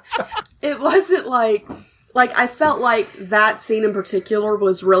 It wasn't like I felt like that scene in particular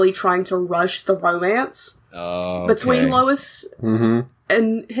was really trying to rush the romance between Lois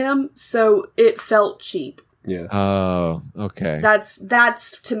and him, so it felt cheap. Yeah. Oh, okay. That's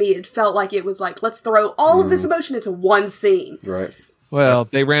to me, it felt like it was like, let's throw all of this emotion into one scene. Right. Well,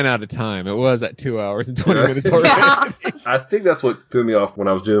 they ran out of time. It was at 2 hours and 20 minutes already. I think that's what threw me off when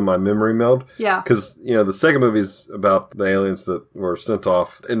I was doing my memory meld. Yeah. Because, the second movie's about the aliens that were sent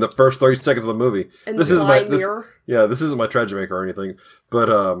off in the first 30 seconds of the movie. And this isn't my Tragemaker or anything.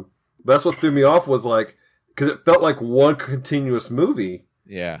 But that's what threw me off was like, because it felt like one continuous movie.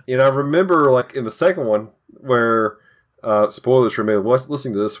 Yeah. And I remember like in the second one where, spoilers for me,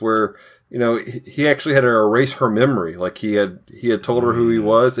 listening to this, where, he actually had to erase her memory. Like he had told her who he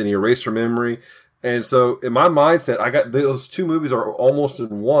was and he erased her memory. And so in my mindset, I got those two movies are almost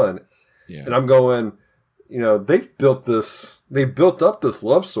in one. Yeah. And I'm going, they built up this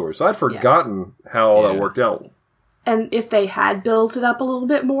love story. So I'd forgotten how all that worked out. And if they had built it up a little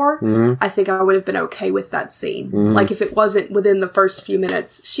bit more, I think I would have been okay with that scene. Like if it wasn't within the first few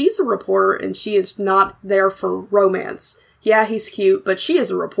minutes, she's a reporter and she is not there for romance. Yeah, he's cute, but she is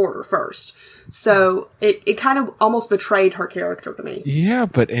a reporter first. So it kind of almost betrayed her character to me. Yeah,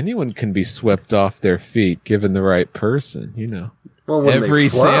 but anyone can be swept off their feet given the right person, Well, every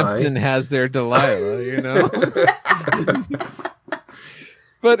Samson has their Delilah,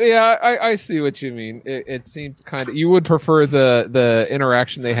 But yeah, I see what you mean. It seems kind of, you would prefer the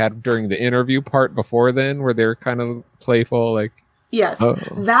interaction they had during the interview part before then, where they're kind of playful, like. Yes,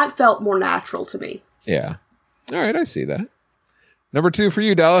 that felt more natural to me. Yeah. All right, I see that. Number 2 for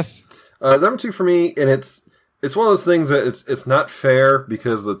you, Dallas. Number 2 for me, and it's one of those things that it's not fair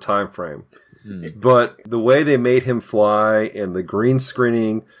because of the time frame. But the way they made him fly and the green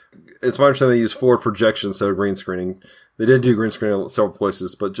screening, it's my understanding they used forward projection instead of green screening. They did do green screening in several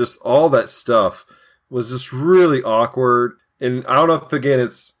places, but just all that stuff was just really awkward. And I don't know if, again,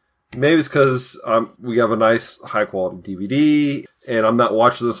 maybe it's because we have a nice high quality DVD and I'm not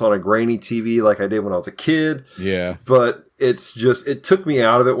watching this on a grainy TV like I did when I was a kid. Yeah. But it's just, it took me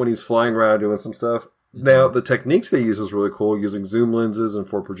out of it when he's flying around doing some stuff. Now, the techniques they use was really cool, using zoom lenses and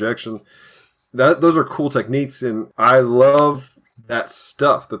forward projection. Those are cool techniques, and I love that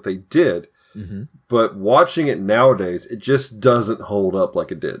stuff that they did. But watching it nowadays, it just doesn't hold up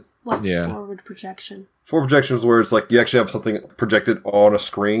like it did. What's forward projection? Forward projection is where it's like you actually have something projected on a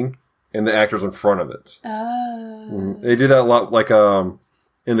screen and the actor's in front of it. Oh. They did that a lot, like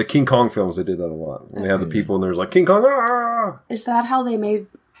in the King Kong films, they did that a lot. When they have the people and there's like, King Kong, ah! Is that how they made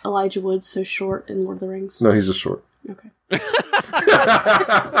Elijah Wood so short in Lord of the Rings? No, he's just short. Okay.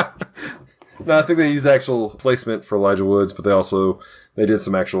 No, I think they used actual placement for Elijah Woods, but they did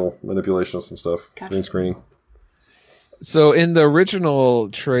some actual manipulation of some stuff. Gotcha. Green screening. So in the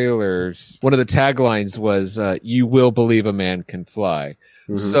original trailers, one of the taglines was, you will believe a man can fly.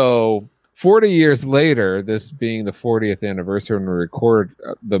 So 40 years later, this being the 40th anniversary when we record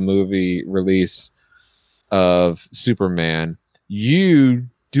the movie release of Superman, you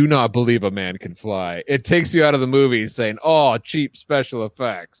do not believe a man can fly. It takes you out of the movie saying, oh, cheap special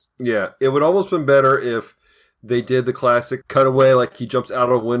effects. Yeah, it would almost been better if they did the classic cutaway, like he jumps out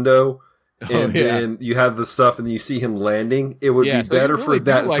of a windo, and then you have the stuff, and then you see him landing. It would be better for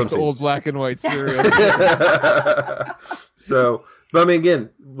that. Like the old black and white serial. So, but I mean, again,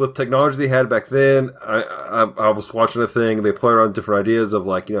 with technology they had back then, I was watching a thing. They played around different ideas of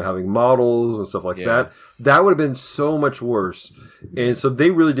like having models and stuff like that. That would have been so much worse. And so they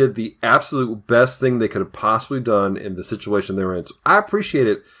really did the absolute best thing they could have possibly done in the situation they were in. So I appreciate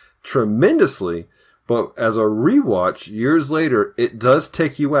it tremendously. But as a rewatch years later, it does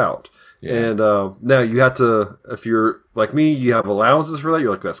take you out. Yeah. And now you have to, if you're like me, you have allowances for that. You're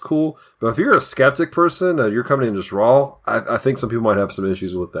like, that's cool. But if you're a skeptic person, you're coming in just raw, I think some people might have some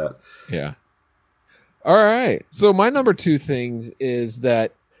issues with that. Yeah. All right. So my number 2 thing is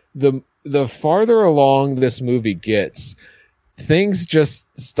that the farther along this movie gets, things just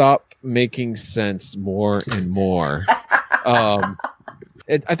stop making sense more and more. I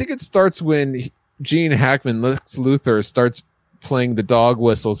think it starts when Gene Hackman, Lex Luthor, starts playing the dog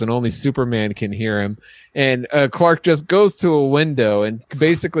whistles and only Superman can hear him. And Clark just goes to a window and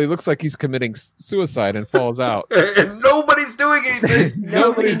basically looks like he's committing suicide and falls out. And nobody's doing anything.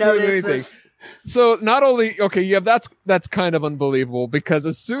 Nobody notices. So not only, that's kind of unbelievable because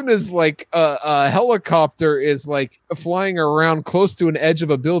as soon as like a helicopter is like flying around close to an edge of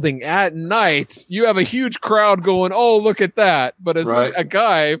a building at night, you have a huge crowd going, oh, look at that. But as a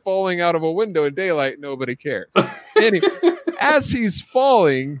guy falling out of a window in daylight, nobody cares. Anyway, as he's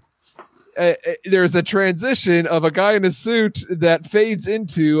falling, there's a transition of a guy in a suit that fades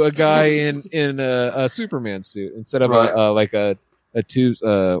into a guy in a Superman suit instead of a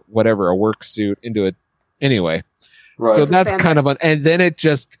work suit into it. Anyway, so that's kind of and then it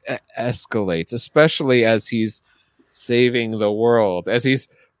just escalates, especially as he's saving the world, as he's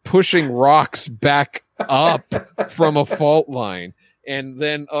pushing rocks back up from a fault line. And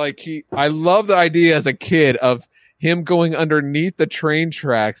then I love the idea as a kid of him going underneath the train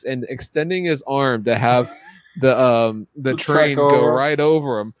tracks and extending his arm to have the train go right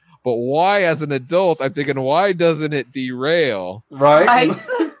over him. But why, as an adult, I'm thinking, why doesn't it derail? Right.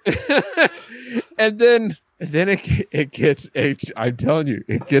 And then it gets, I'm telling you,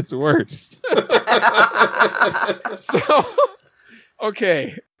 it gets worse. So,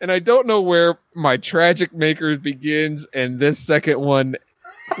 okay. And I don't know where my tragic maker begins and this second one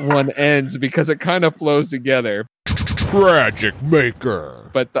ends because it kind of flows together. Tragic maker.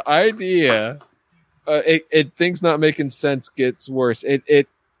 But the idea, things not making sense gets worse. It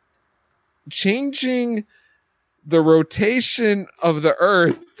changing the rotation of the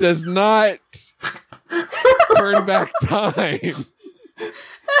Earth does not turn back time.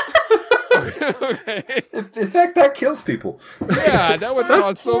 Okay. In fact, that kills people. Yeah, that would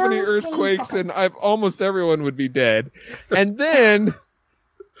cause so many earthquakes, and almost everyone would be dead. And then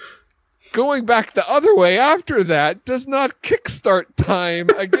going back the other way after that does not kickstart time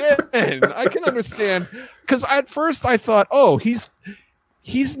again. I can understand, because at first I thought, oh, he's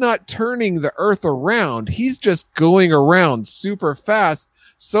not turning the Earth around. He's just going around super fast.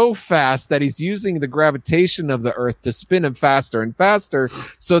 So fast that he's using the gravitation of the Earth to spin him faster and faster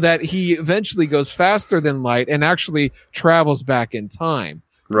so that he eventually goes faster than light and actually travels back in time.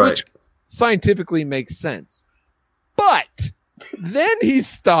 Right. Which scientifically makes sense. But then he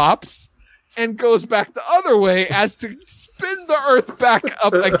stops and goes back the other way as to spin the Earth back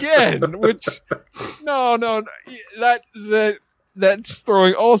up again, which that's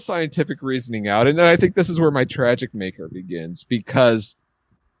throwing all scientific reasoning out. And then I think this is where my tragic maker begins, because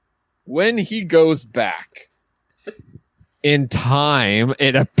when he goes back in time,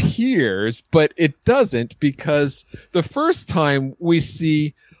 it appears, but it doesn't, because the first time we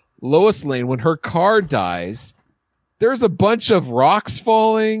see Lois Lane, when her car dies, there's a bunch of rocks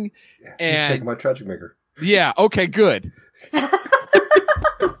falling. And he's taking my tragic maker. Yeah, okay, good.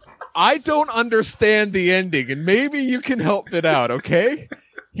 I don't understand the ending, and maybe you can help it out, okay?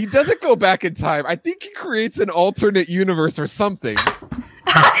 He doesn't go back in time. I think he creates an alternate universe or something.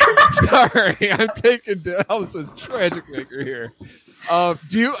 Sorry, I'm taking Dallas's tragic maker here.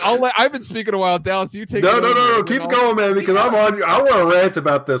 I've been speaking a while, Dallas. You take No. Keep going, man, because I'm on you. I want to rant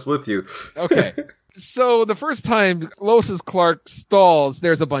about this with you. Okay. So the first time Lois Clark stalls,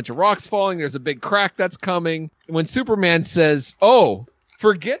 there's a bunch of rocks falling. There's a big crack that's coming. When Superman says, "Oh,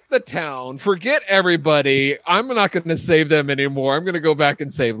 forget the town, forget everybody. I'm not going to save them anymore. I'm going to go back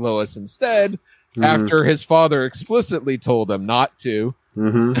and save Lois instead." Mm-hmm. After his father explicitly told him not to.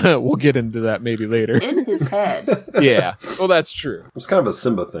 Mm-hmm. We'll get into that maybe later. In his head. Yeah. Well, that's true. It's kind of a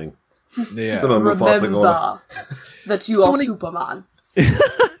Simba thing. Yeah. Simba Mufasa going, that you are Superman.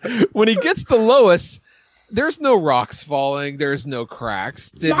 When he gets to Lois, there's no rocks falling. There's no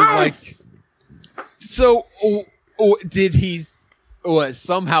cracks. Did he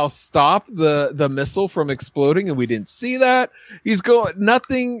somehow stop the missile from exploding and we didn't see that?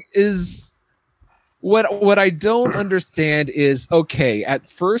 Nothing is. What I don't understand is, okay, at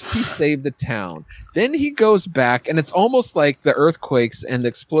first he saved the town. Then he goes back, and it's almost like the earthquakes and the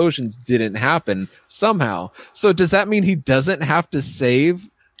explosions didn't happen somehow. So does that mean he doesn't have to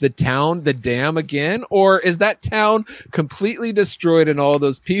save the town, the dam again? Or is that town completely destroyed and all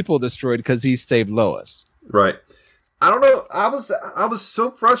those people destroyed because he saved Lois? Right. I don't know. I was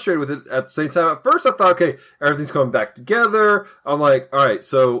so frustrated with it at the same time. At first I thought, okay, everything's coming back together. I'm like, all right,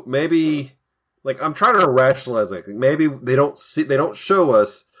 so maybe... Like, I'm trying to rationalize it. Maybe they don't show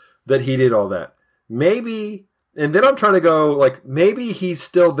us that he did all that. Maybe, and then I'm trying to go, like, maybe he's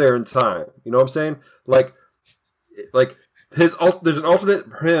still there in time. You know what I'm saying? Like there's an alternate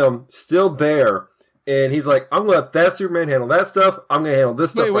him still there, and he's like, I'm going to let that Superman handle that stuff. I'm going to handle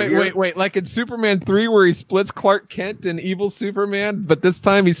this stuff Wait. Like in Superman 3 where he splits Clark Kent and evil Superman, but this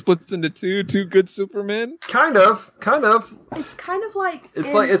time he splits into two good Supermen? Kind of. It's kind of like...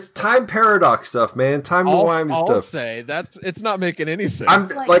 It's time paradox stuff, man. Time rewind stuff. I'll say, it's not making any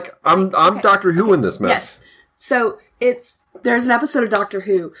sense. I'm Doctor Who in this mess. Yes. So there's an episode of Doctor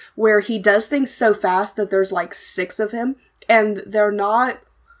Who where he does things so fast that there's like 6 of him, and they're not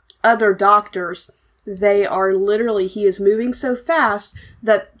other doctors. They are literally, he is moving so fast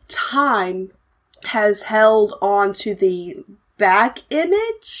that time has held on to the back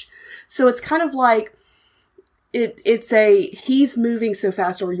image. So it's kind of like, he's moving so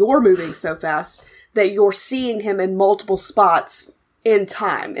fast, or you're moving so fast, that you're seeing him in multiple spots in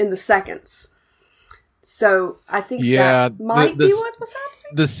time, in the seconds. So I think that might be what was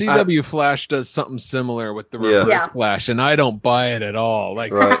happening. The CW Flash does something similar with the reverse Flash, and I don't buy it at all.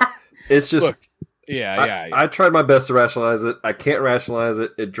 Like, right. It's just... I tried my best to rationalize it. I can't rationalize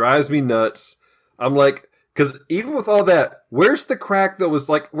it. It drives me nuts. I'm like, because even with all that, where's the crack that was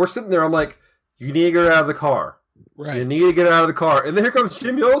like, we're sitting there, I'm like, you need to get her out of the car. Right. You need to get her out of the car. And then here comes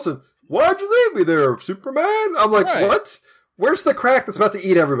Jimmy Olsen. Why'd you leave me there, Superman? I'm like, what? Where's the crack that's about to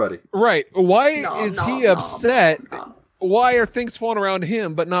eat everybody? Right. Why is he upset? Why are things falling around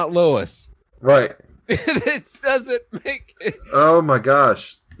him but not Lois? Right. It doesn't make it. Oh my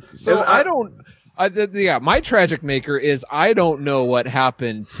gosh. So my tragic maker is I don't know what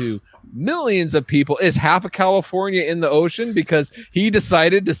happened to millions of people. Is half of California in the ocean because he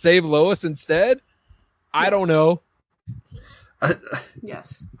decided to save Lois instead? I don't know.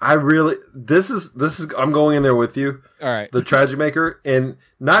 Yes. I really this is I'm going in there with you. All right. The tragic maker, and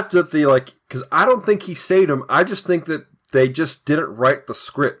not just the because I don't think he saved him. I just think that they just didn't write the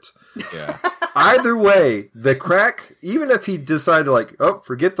script. Yeah. Either way, the crack, even if he decided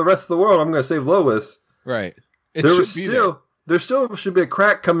forget the rest of the world, I'm going to save Lois. Right. There still should be a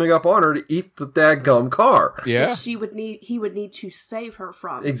crack coming up on her to eat the dadgum car. Yeah. He would need to save her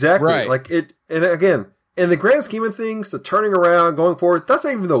from. Exactly. Right. And again, in the grand scheme of things, the turning around, going forward, that's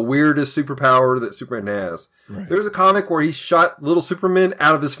not even the weirdest superpower that Superman has. Right. There's a comic where he shot little Superman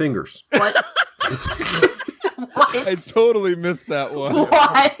out of his fingers. What? I totally missed that one.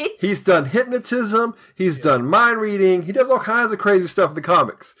 Why? He's done hypnotism. He's done mind reading. He does all kinds of crazy stuff in the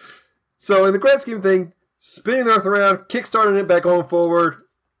comics. So in the grand scheme of things, spinning the earth around, kickstarting it back going forward,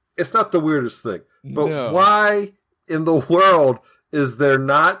 it's not the weirdest thing. But why in the world is there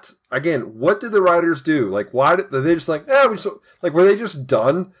not, again, what did the writers do? Why did they just were they just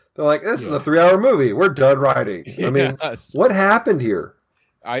done? They're like, this is a 3-hour movie. We're done writing. I mean, what happened here?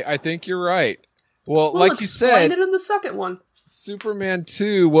 I think you're right. Well, We'll like you explain said, it in the second one. Superman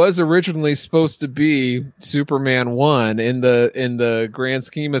 2 was originally supposed to be Superman 1 in the grand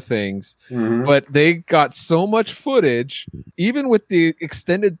scheme of things. Mm-hmm. But they got so much footage, even with the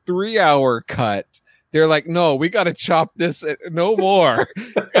extended 3-hour cut, they're like, no, we got to chop this no more.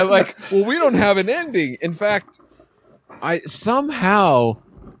 And we don't have an ending. In fact, I think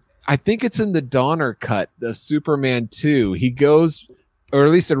it's in the Donner cut of Superman 2. He goes, or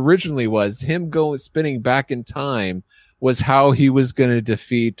at least it originally was, him spinning back in time was how he was going to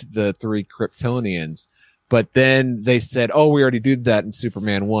defeat the 3 Kryptonians. But then they said, oh, we already did that in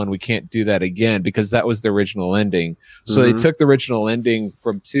Superman 1. We can't do that again because that was the original ending. So they took the original ending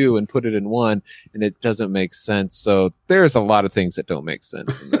from 2 and put it in 1, and it doesn't make sense. So there's a lot of things that don't make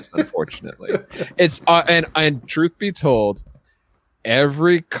sense in this, unfortunately. It's and truth be told,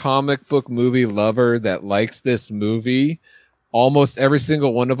 every comic book movie lover that likes this movie, almost every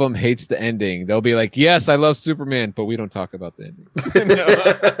single one of them hates the ending. They'll be like, yes, I love Superman, but we don't talk about the ending.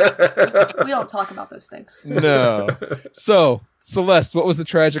 We don't talk about those things. No. So, Celeste, what was the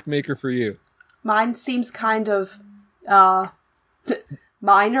tragic maker for you? Mine seems kind of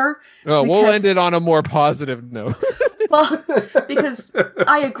minor. Oh, we'll end it on a more positive note. Well, because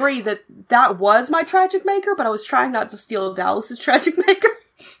I agree that was my tragic maker, but I was trying not to steal Dallas's tragic maker.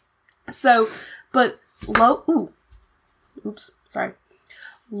 So, but oops, sorry.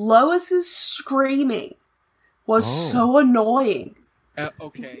 Lois's screaming was so annoying.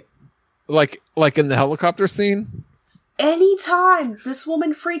 Okay. Like in the helicopter scene? Anytime this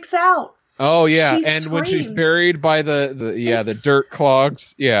woman freaks out. Oh yeah, she and screams. when she's buried by the dirt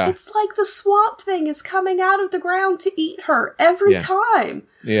clogs, yeah. It's like the swamp thing is coming out of the ground to eat her every time.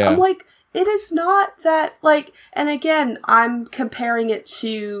 Yeah. I'm like, it is not that, and again, I'm comparing it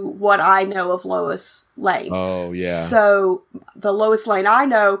to what I know of Lois Lane. Oh, yeah. So, the Lois Lane I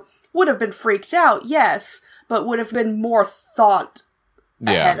know would have been freaked out, yes, but would have been more thought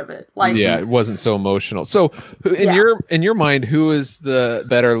ahead of it. It wasn't so emotional. So, in your mind, who is the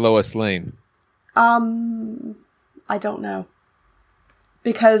better Lois Lane? I don't know.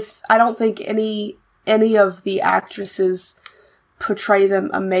 Because I don't think any of the actresses portray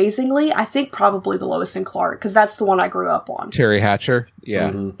them amazingly. I think probably the Lois and Clark, because that's the one I grew up on. Terry Hatcher, yeah.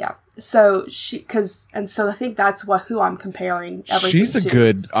 Mm-hmm. Yeah. So so I think that's who I'm comparing everything She's a to.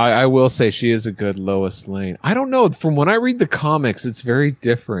 good, I will say she is a good Lois Lane. I don't know, from when I read the comics, it's very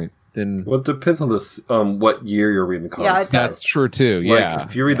different than... Well, it depends on this, what year you're reading the comics. Yeah, it does. That's true too, yeah.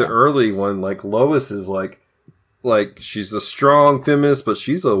 If you read the early one, Lois is like she's a strong feminist, but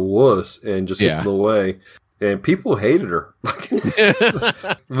she's a wuss and just gets in the way. And people hated her.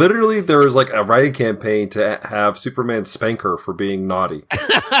 Literally, there was a writing campaign to have Superman spank her for being naughty.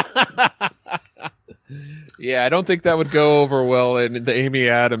 Yeah, I don't think that would go over well in the Amy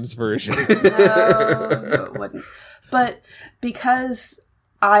Adams version. No, it wouldn't. But because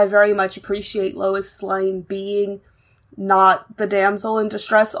I very much appreciate Lois Lane being not the damsel in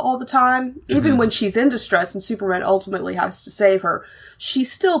distress all the time. Even when she's in distress and Superman ultimately has to save her, she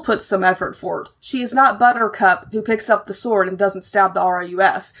still puts some effort forth. She is not Buttercup who picks up the sword and doesn't stab the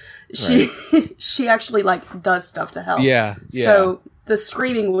RAUS. She actually like does stuff to help. Yeah. So the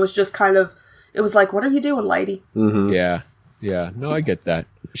screaming was just kind of, it was like, what are you doing, lady? Yeah. No, I get that.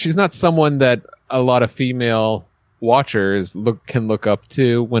 She's not someone that a lot of female watchers can look up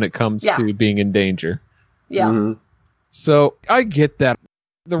to when it comes to being in danger. Yeah. So I get that.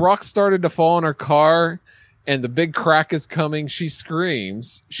 The rock started to fall in her car and the big crack is coming. She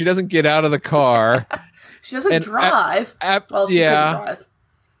screams. She doesn't get out of the car. She doesn't drive. She couldn't drive.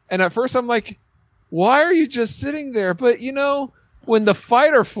 And at first I'm like, why are you just sitting there? But when the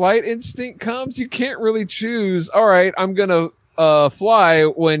fight or flight instinct comes, you can't really choose. All right, I'm going to fly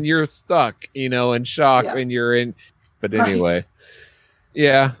when you're stuck, in shock and you're in. But anyway,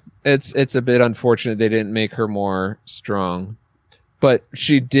 it's a bit unfortunate they didn't make her more strong. But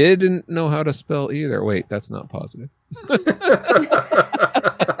she didn't know how to spell either. Wait, that's not positive.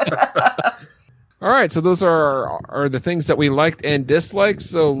 All right, so those are the things that we liked and disliked.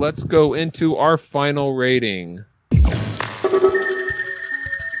 So let's go into our final rating.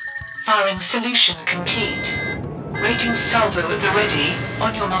 Firing solution complete. Rating salvo at the ready.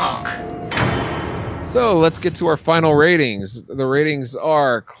 On your mark. So let's get to our final ratings. The ratings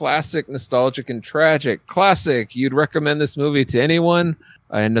are classic, nostalgic, and tragic. Classic, you'd recommend this movie to anyone.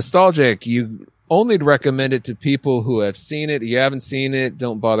 And nostalgic, you only recommend it to people who have seen it. If you haven't seen it,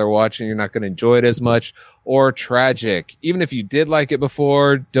 don't bother watching. You're not going to enjoy it as much. Or tragic, even if you did like it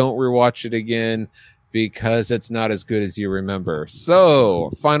before, don't rewatch it again because it's not as good as you remember.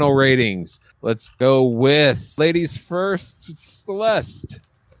 So, final ratings. Let's go with ladies first. Celeste.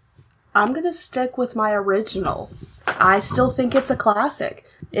 I'm going to stick with my original. I still think it's a classic.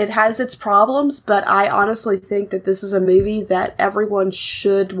 It has its problems, but I honestly think that this is a movie that everyone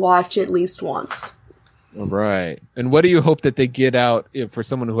should watch at least once. All right. And what do you hope that they get out for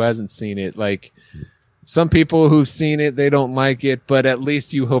someone who hasn't seen it? Like, some people who've seen it, they don't like it, but at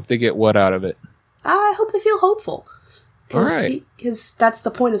least you hope they get what out of it? I hope they feel hopeful. All right. Because that's the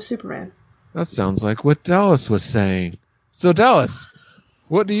point of Superman. That sounds like what Dallas was saying. So, Dallas,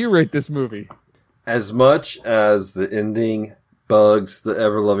 what do you rate this movie? As much as the ending bugs the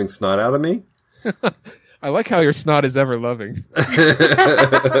ever-loving snot out of me. I like how your snot is ever-loving.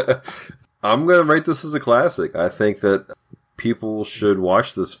 I'm going to rate this as a classic. I think that people should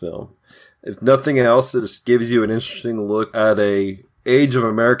watch this film. If nothing else, it just gives you an interesting look at a age of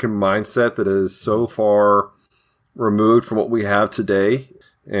American mindset that is so far removed from what we have today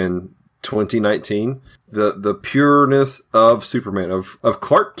in 2019. The pureness of Superman, of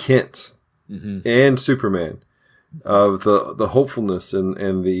Clark Kent and Superman, of the hopefulness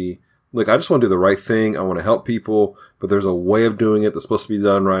and the, look, I just want to do the right thing. I want to help people, but there's a way of doing it that's supposed to be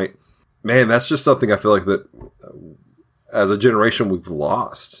done right. Man, that's just something I feel like that as a generation we've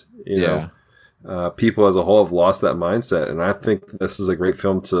lost. You know, people as a whole have lost that mindset, and I think this is a great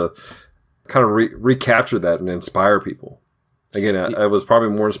film to kind of recapture that and inspire people. Again, it was probably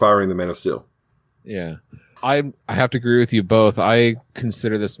more inspiring than Man of Steel. Yeah. I have to agree with you both. I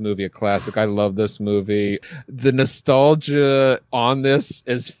consider this movie a classic. I love this movie. The nostalgia on this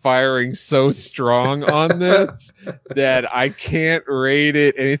is firing so strong on this that I can't rate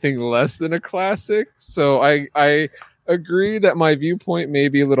it anything less than a classic. So I agree that my viewpoint may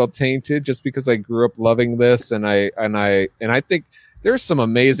be a little tainted just because I grew up loving this, and I think there's some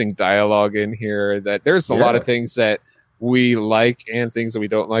amazing dialogue in here. That there's a lot of things that we like and things that we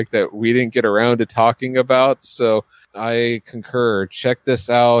don't like that we didn't get around to talking about. So I concur. Check this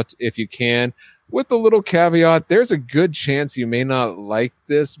out if you can. With a little caveat, there's a good chance you may not like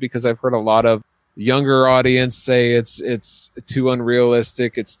this because I've heard a lot of younger audience say it's too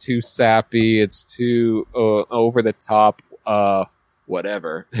unrealistic, it's too sappy, it's too over the top,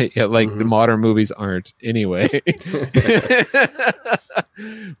 whatever. Yeah, like the modern movies aren't anyway.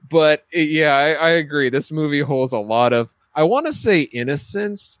 But I agree. This movie holds a lot of, I want to say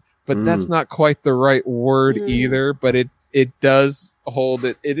innocence, but that's not quite the right word either. But it does hold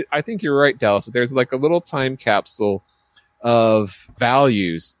it. I think you're right, Dallas. There's like a little time capsule of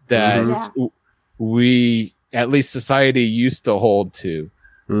values that we, at least society, used to hold to.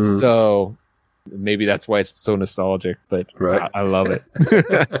 So maybe that's why it's so nostalgic, but I love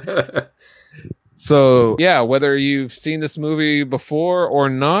it. So, yeah, whether you've seen this movie before or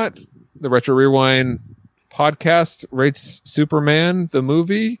not, the Retro Rewind podcast rates Superman, the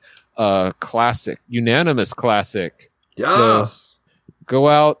movie, classic, unanimous classic. Yes. So go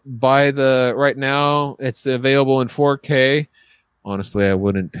out, buy right now, it's available in 4K. honestly, I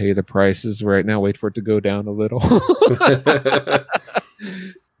wouldn't pay the prices right now. Wait for it to go down a little.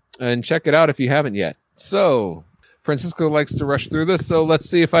 And check it out if you haven't yet. So, Francisco likes to rush through this, so let's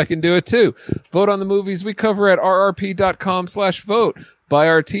see if I can do it too. Vote on the movies we cover at rrp.com/vote. Buy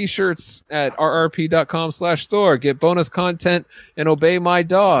our t-shirts at rrp.com/store. Get bonus content and obey my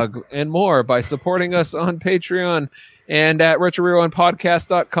dog and more by supporting us on Patreon and at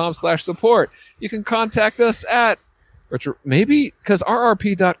retrorewindpodcast.com/support. You can contact us at maybe because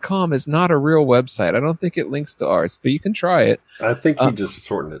rrp.com is not a real website. I don't think it links to ours, but you can try it. I think he just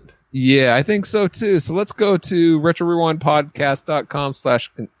shortened it. Yeah, I think so too. So let's go to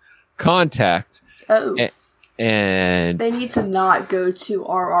retrorewindpodcast.com/contact. Oh. And they need to not go to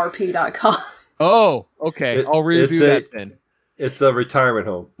rrp.com. Oh, okay. I'll redo that then. It's a retirement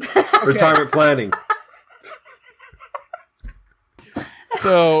home. Retirement planning.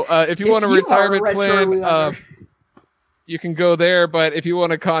 So if you want a retirement plan, you can go there. But if you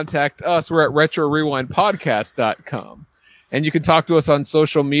want to contact us, we're at retrorewindpodcast.com. And you can talk to us on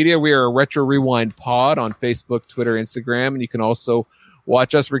social media. We are Retro Rewind Pod on Facebook, Twitter, Instagram. And you can also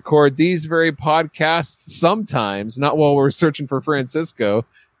watch us record these very podcasts sometimes, not while we're searching for Francisco,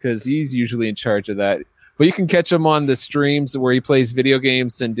 because he's usually in charge of that. But you can catch him on the streams where he plays video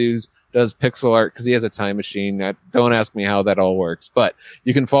games and does pixel art because he has a time machine. Don't ask me how that all works. But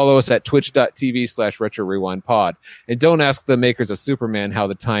you can follow us at twitch.tv/RetroRewindPod. And don't ask the makers of Superman how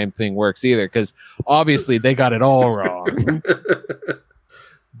the time thing works either, because obviously they got it all wrong.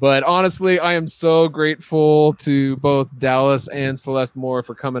 But honestly, I am so grateful to both Dallas and Celeste Moore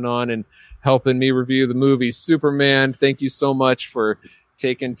for coming on and helping me review the movie Superman. Thank you so much for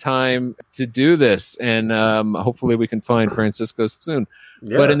taking time to do this. And hopefully we can find Francisco soon.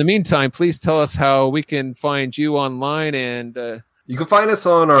 Yeah. But in the meantime, please tell us how we can find you online. And you can find us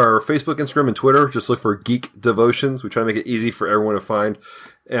on our Facebook, Instagram, and Twitter. Just look for Geek Devotions. We try to make it easy for everyone to find.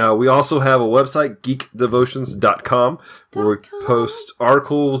 We also have a website, geekdevotions.com, where we post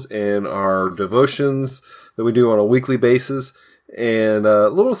articles and our devotions that we do on a weekly basis, and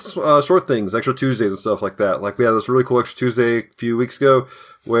little short things, Extra Tuesdays and stuff like that. Like we had this really cool Extra Tuesday a few weeks ago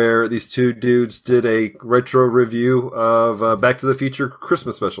where these two dudes did a retro review of Back to the Future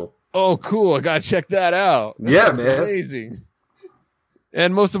Christmas special. Oh, cool. I got to check that out. That's man. Amazing.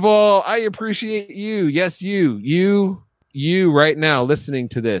 And most of all, I appreciate you. Yes, you right now listening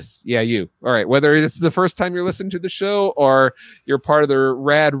to this. Yeah, you. All right. Whether it's the first time you're listening to the show or you're part of the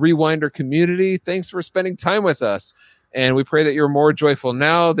rad Rewinder community, thanks for spending time with us. And we pray that you're more joyful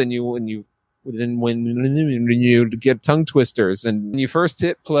now than when you get tongue twisters and when you first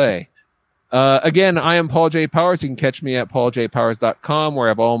hit play. Again, I am Paul J. Powers. You can catch me at pauljpowers.com, where I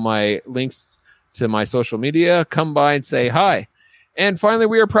have all my links to my social media. Come by and say hi. And finally,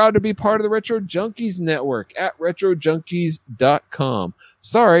 we are proud to be part of the Retro Junkies Network at retrojunkies.com.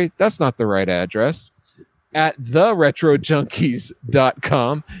 Sorry, that's not the right address. At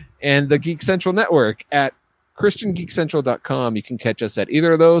theretrojunkies.com and the Geek Central Network at christiangeekcentral.com. You can catch us at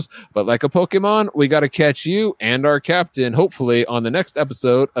either of those. But like a Pokemon, we got to catch you and our captain, hopefully, on the next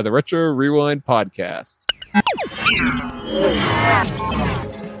episode of the Retro Rewind Podcast.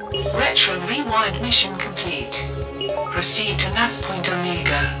 Retro Rewind mission complete. Proceed to nav point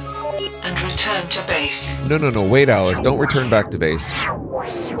Omega and return to base. No, wait, Alice. Don't return back to base.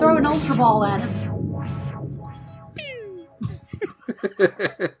 Throw an Ultra Ball at him.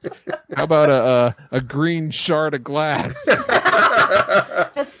 How about a green shard of glass?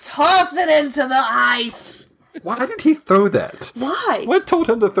 Just toss it into the ice. Why did he throw that? Why? What told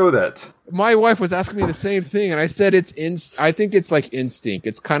him to throw that? My wife was asking me the same thing, and I said I think it's like instinct.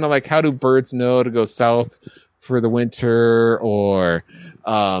 It's kind of like, how do birds know to go south for the winter, or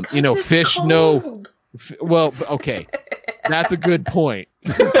fish cold. know. Well, okay, that's a good point.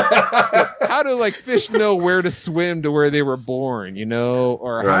 How do fish know where to swim to where they were born?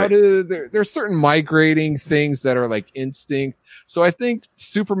 Or right. How do there's certain migrating things that are like instinct. So I think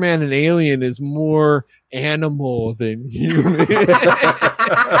Superman and Alien is more animal than human.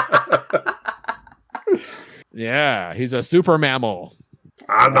 Yeah, he's a super mammal.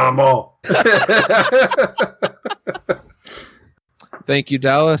 Animal. Thank you,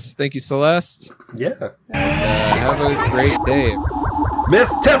 Dallas. Thank you, Celeste. Yeah. Have a great day.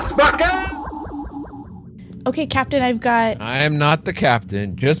 Miss Tessmacher! Okay, Captain, I am not the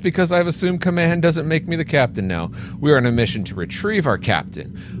captain. Just because I've assumed command doesn't make me the captain now. We are on a mission to retrieve our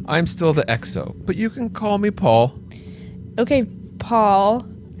captain. I'm still the XO, but you can call me Paul. Okay, Paul.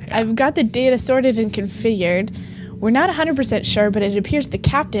 Yeah. I've got the data sorted and configured. We're not 100% sure, but it appears the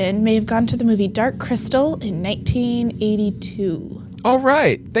captain may have gone to the movie Dark Crystal in 1982. All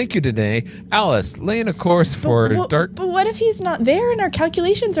right. Thank you, Danae. Alice, laying a course for Dark... But what if he's not there and our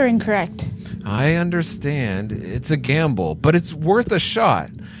calculations are incorrect? I understand. It's a gamble, but it's worth a shot.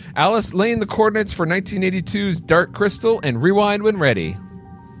 Alice, laying the coordinates for 1982's Dark Crystal, and rewind when ready.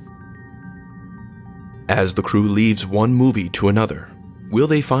 As the crew leaves one movie to another, will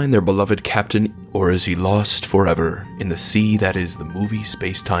they find their beloved captain, or is he lost forever in the sea that is the movie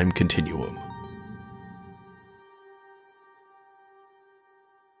space-time continuum?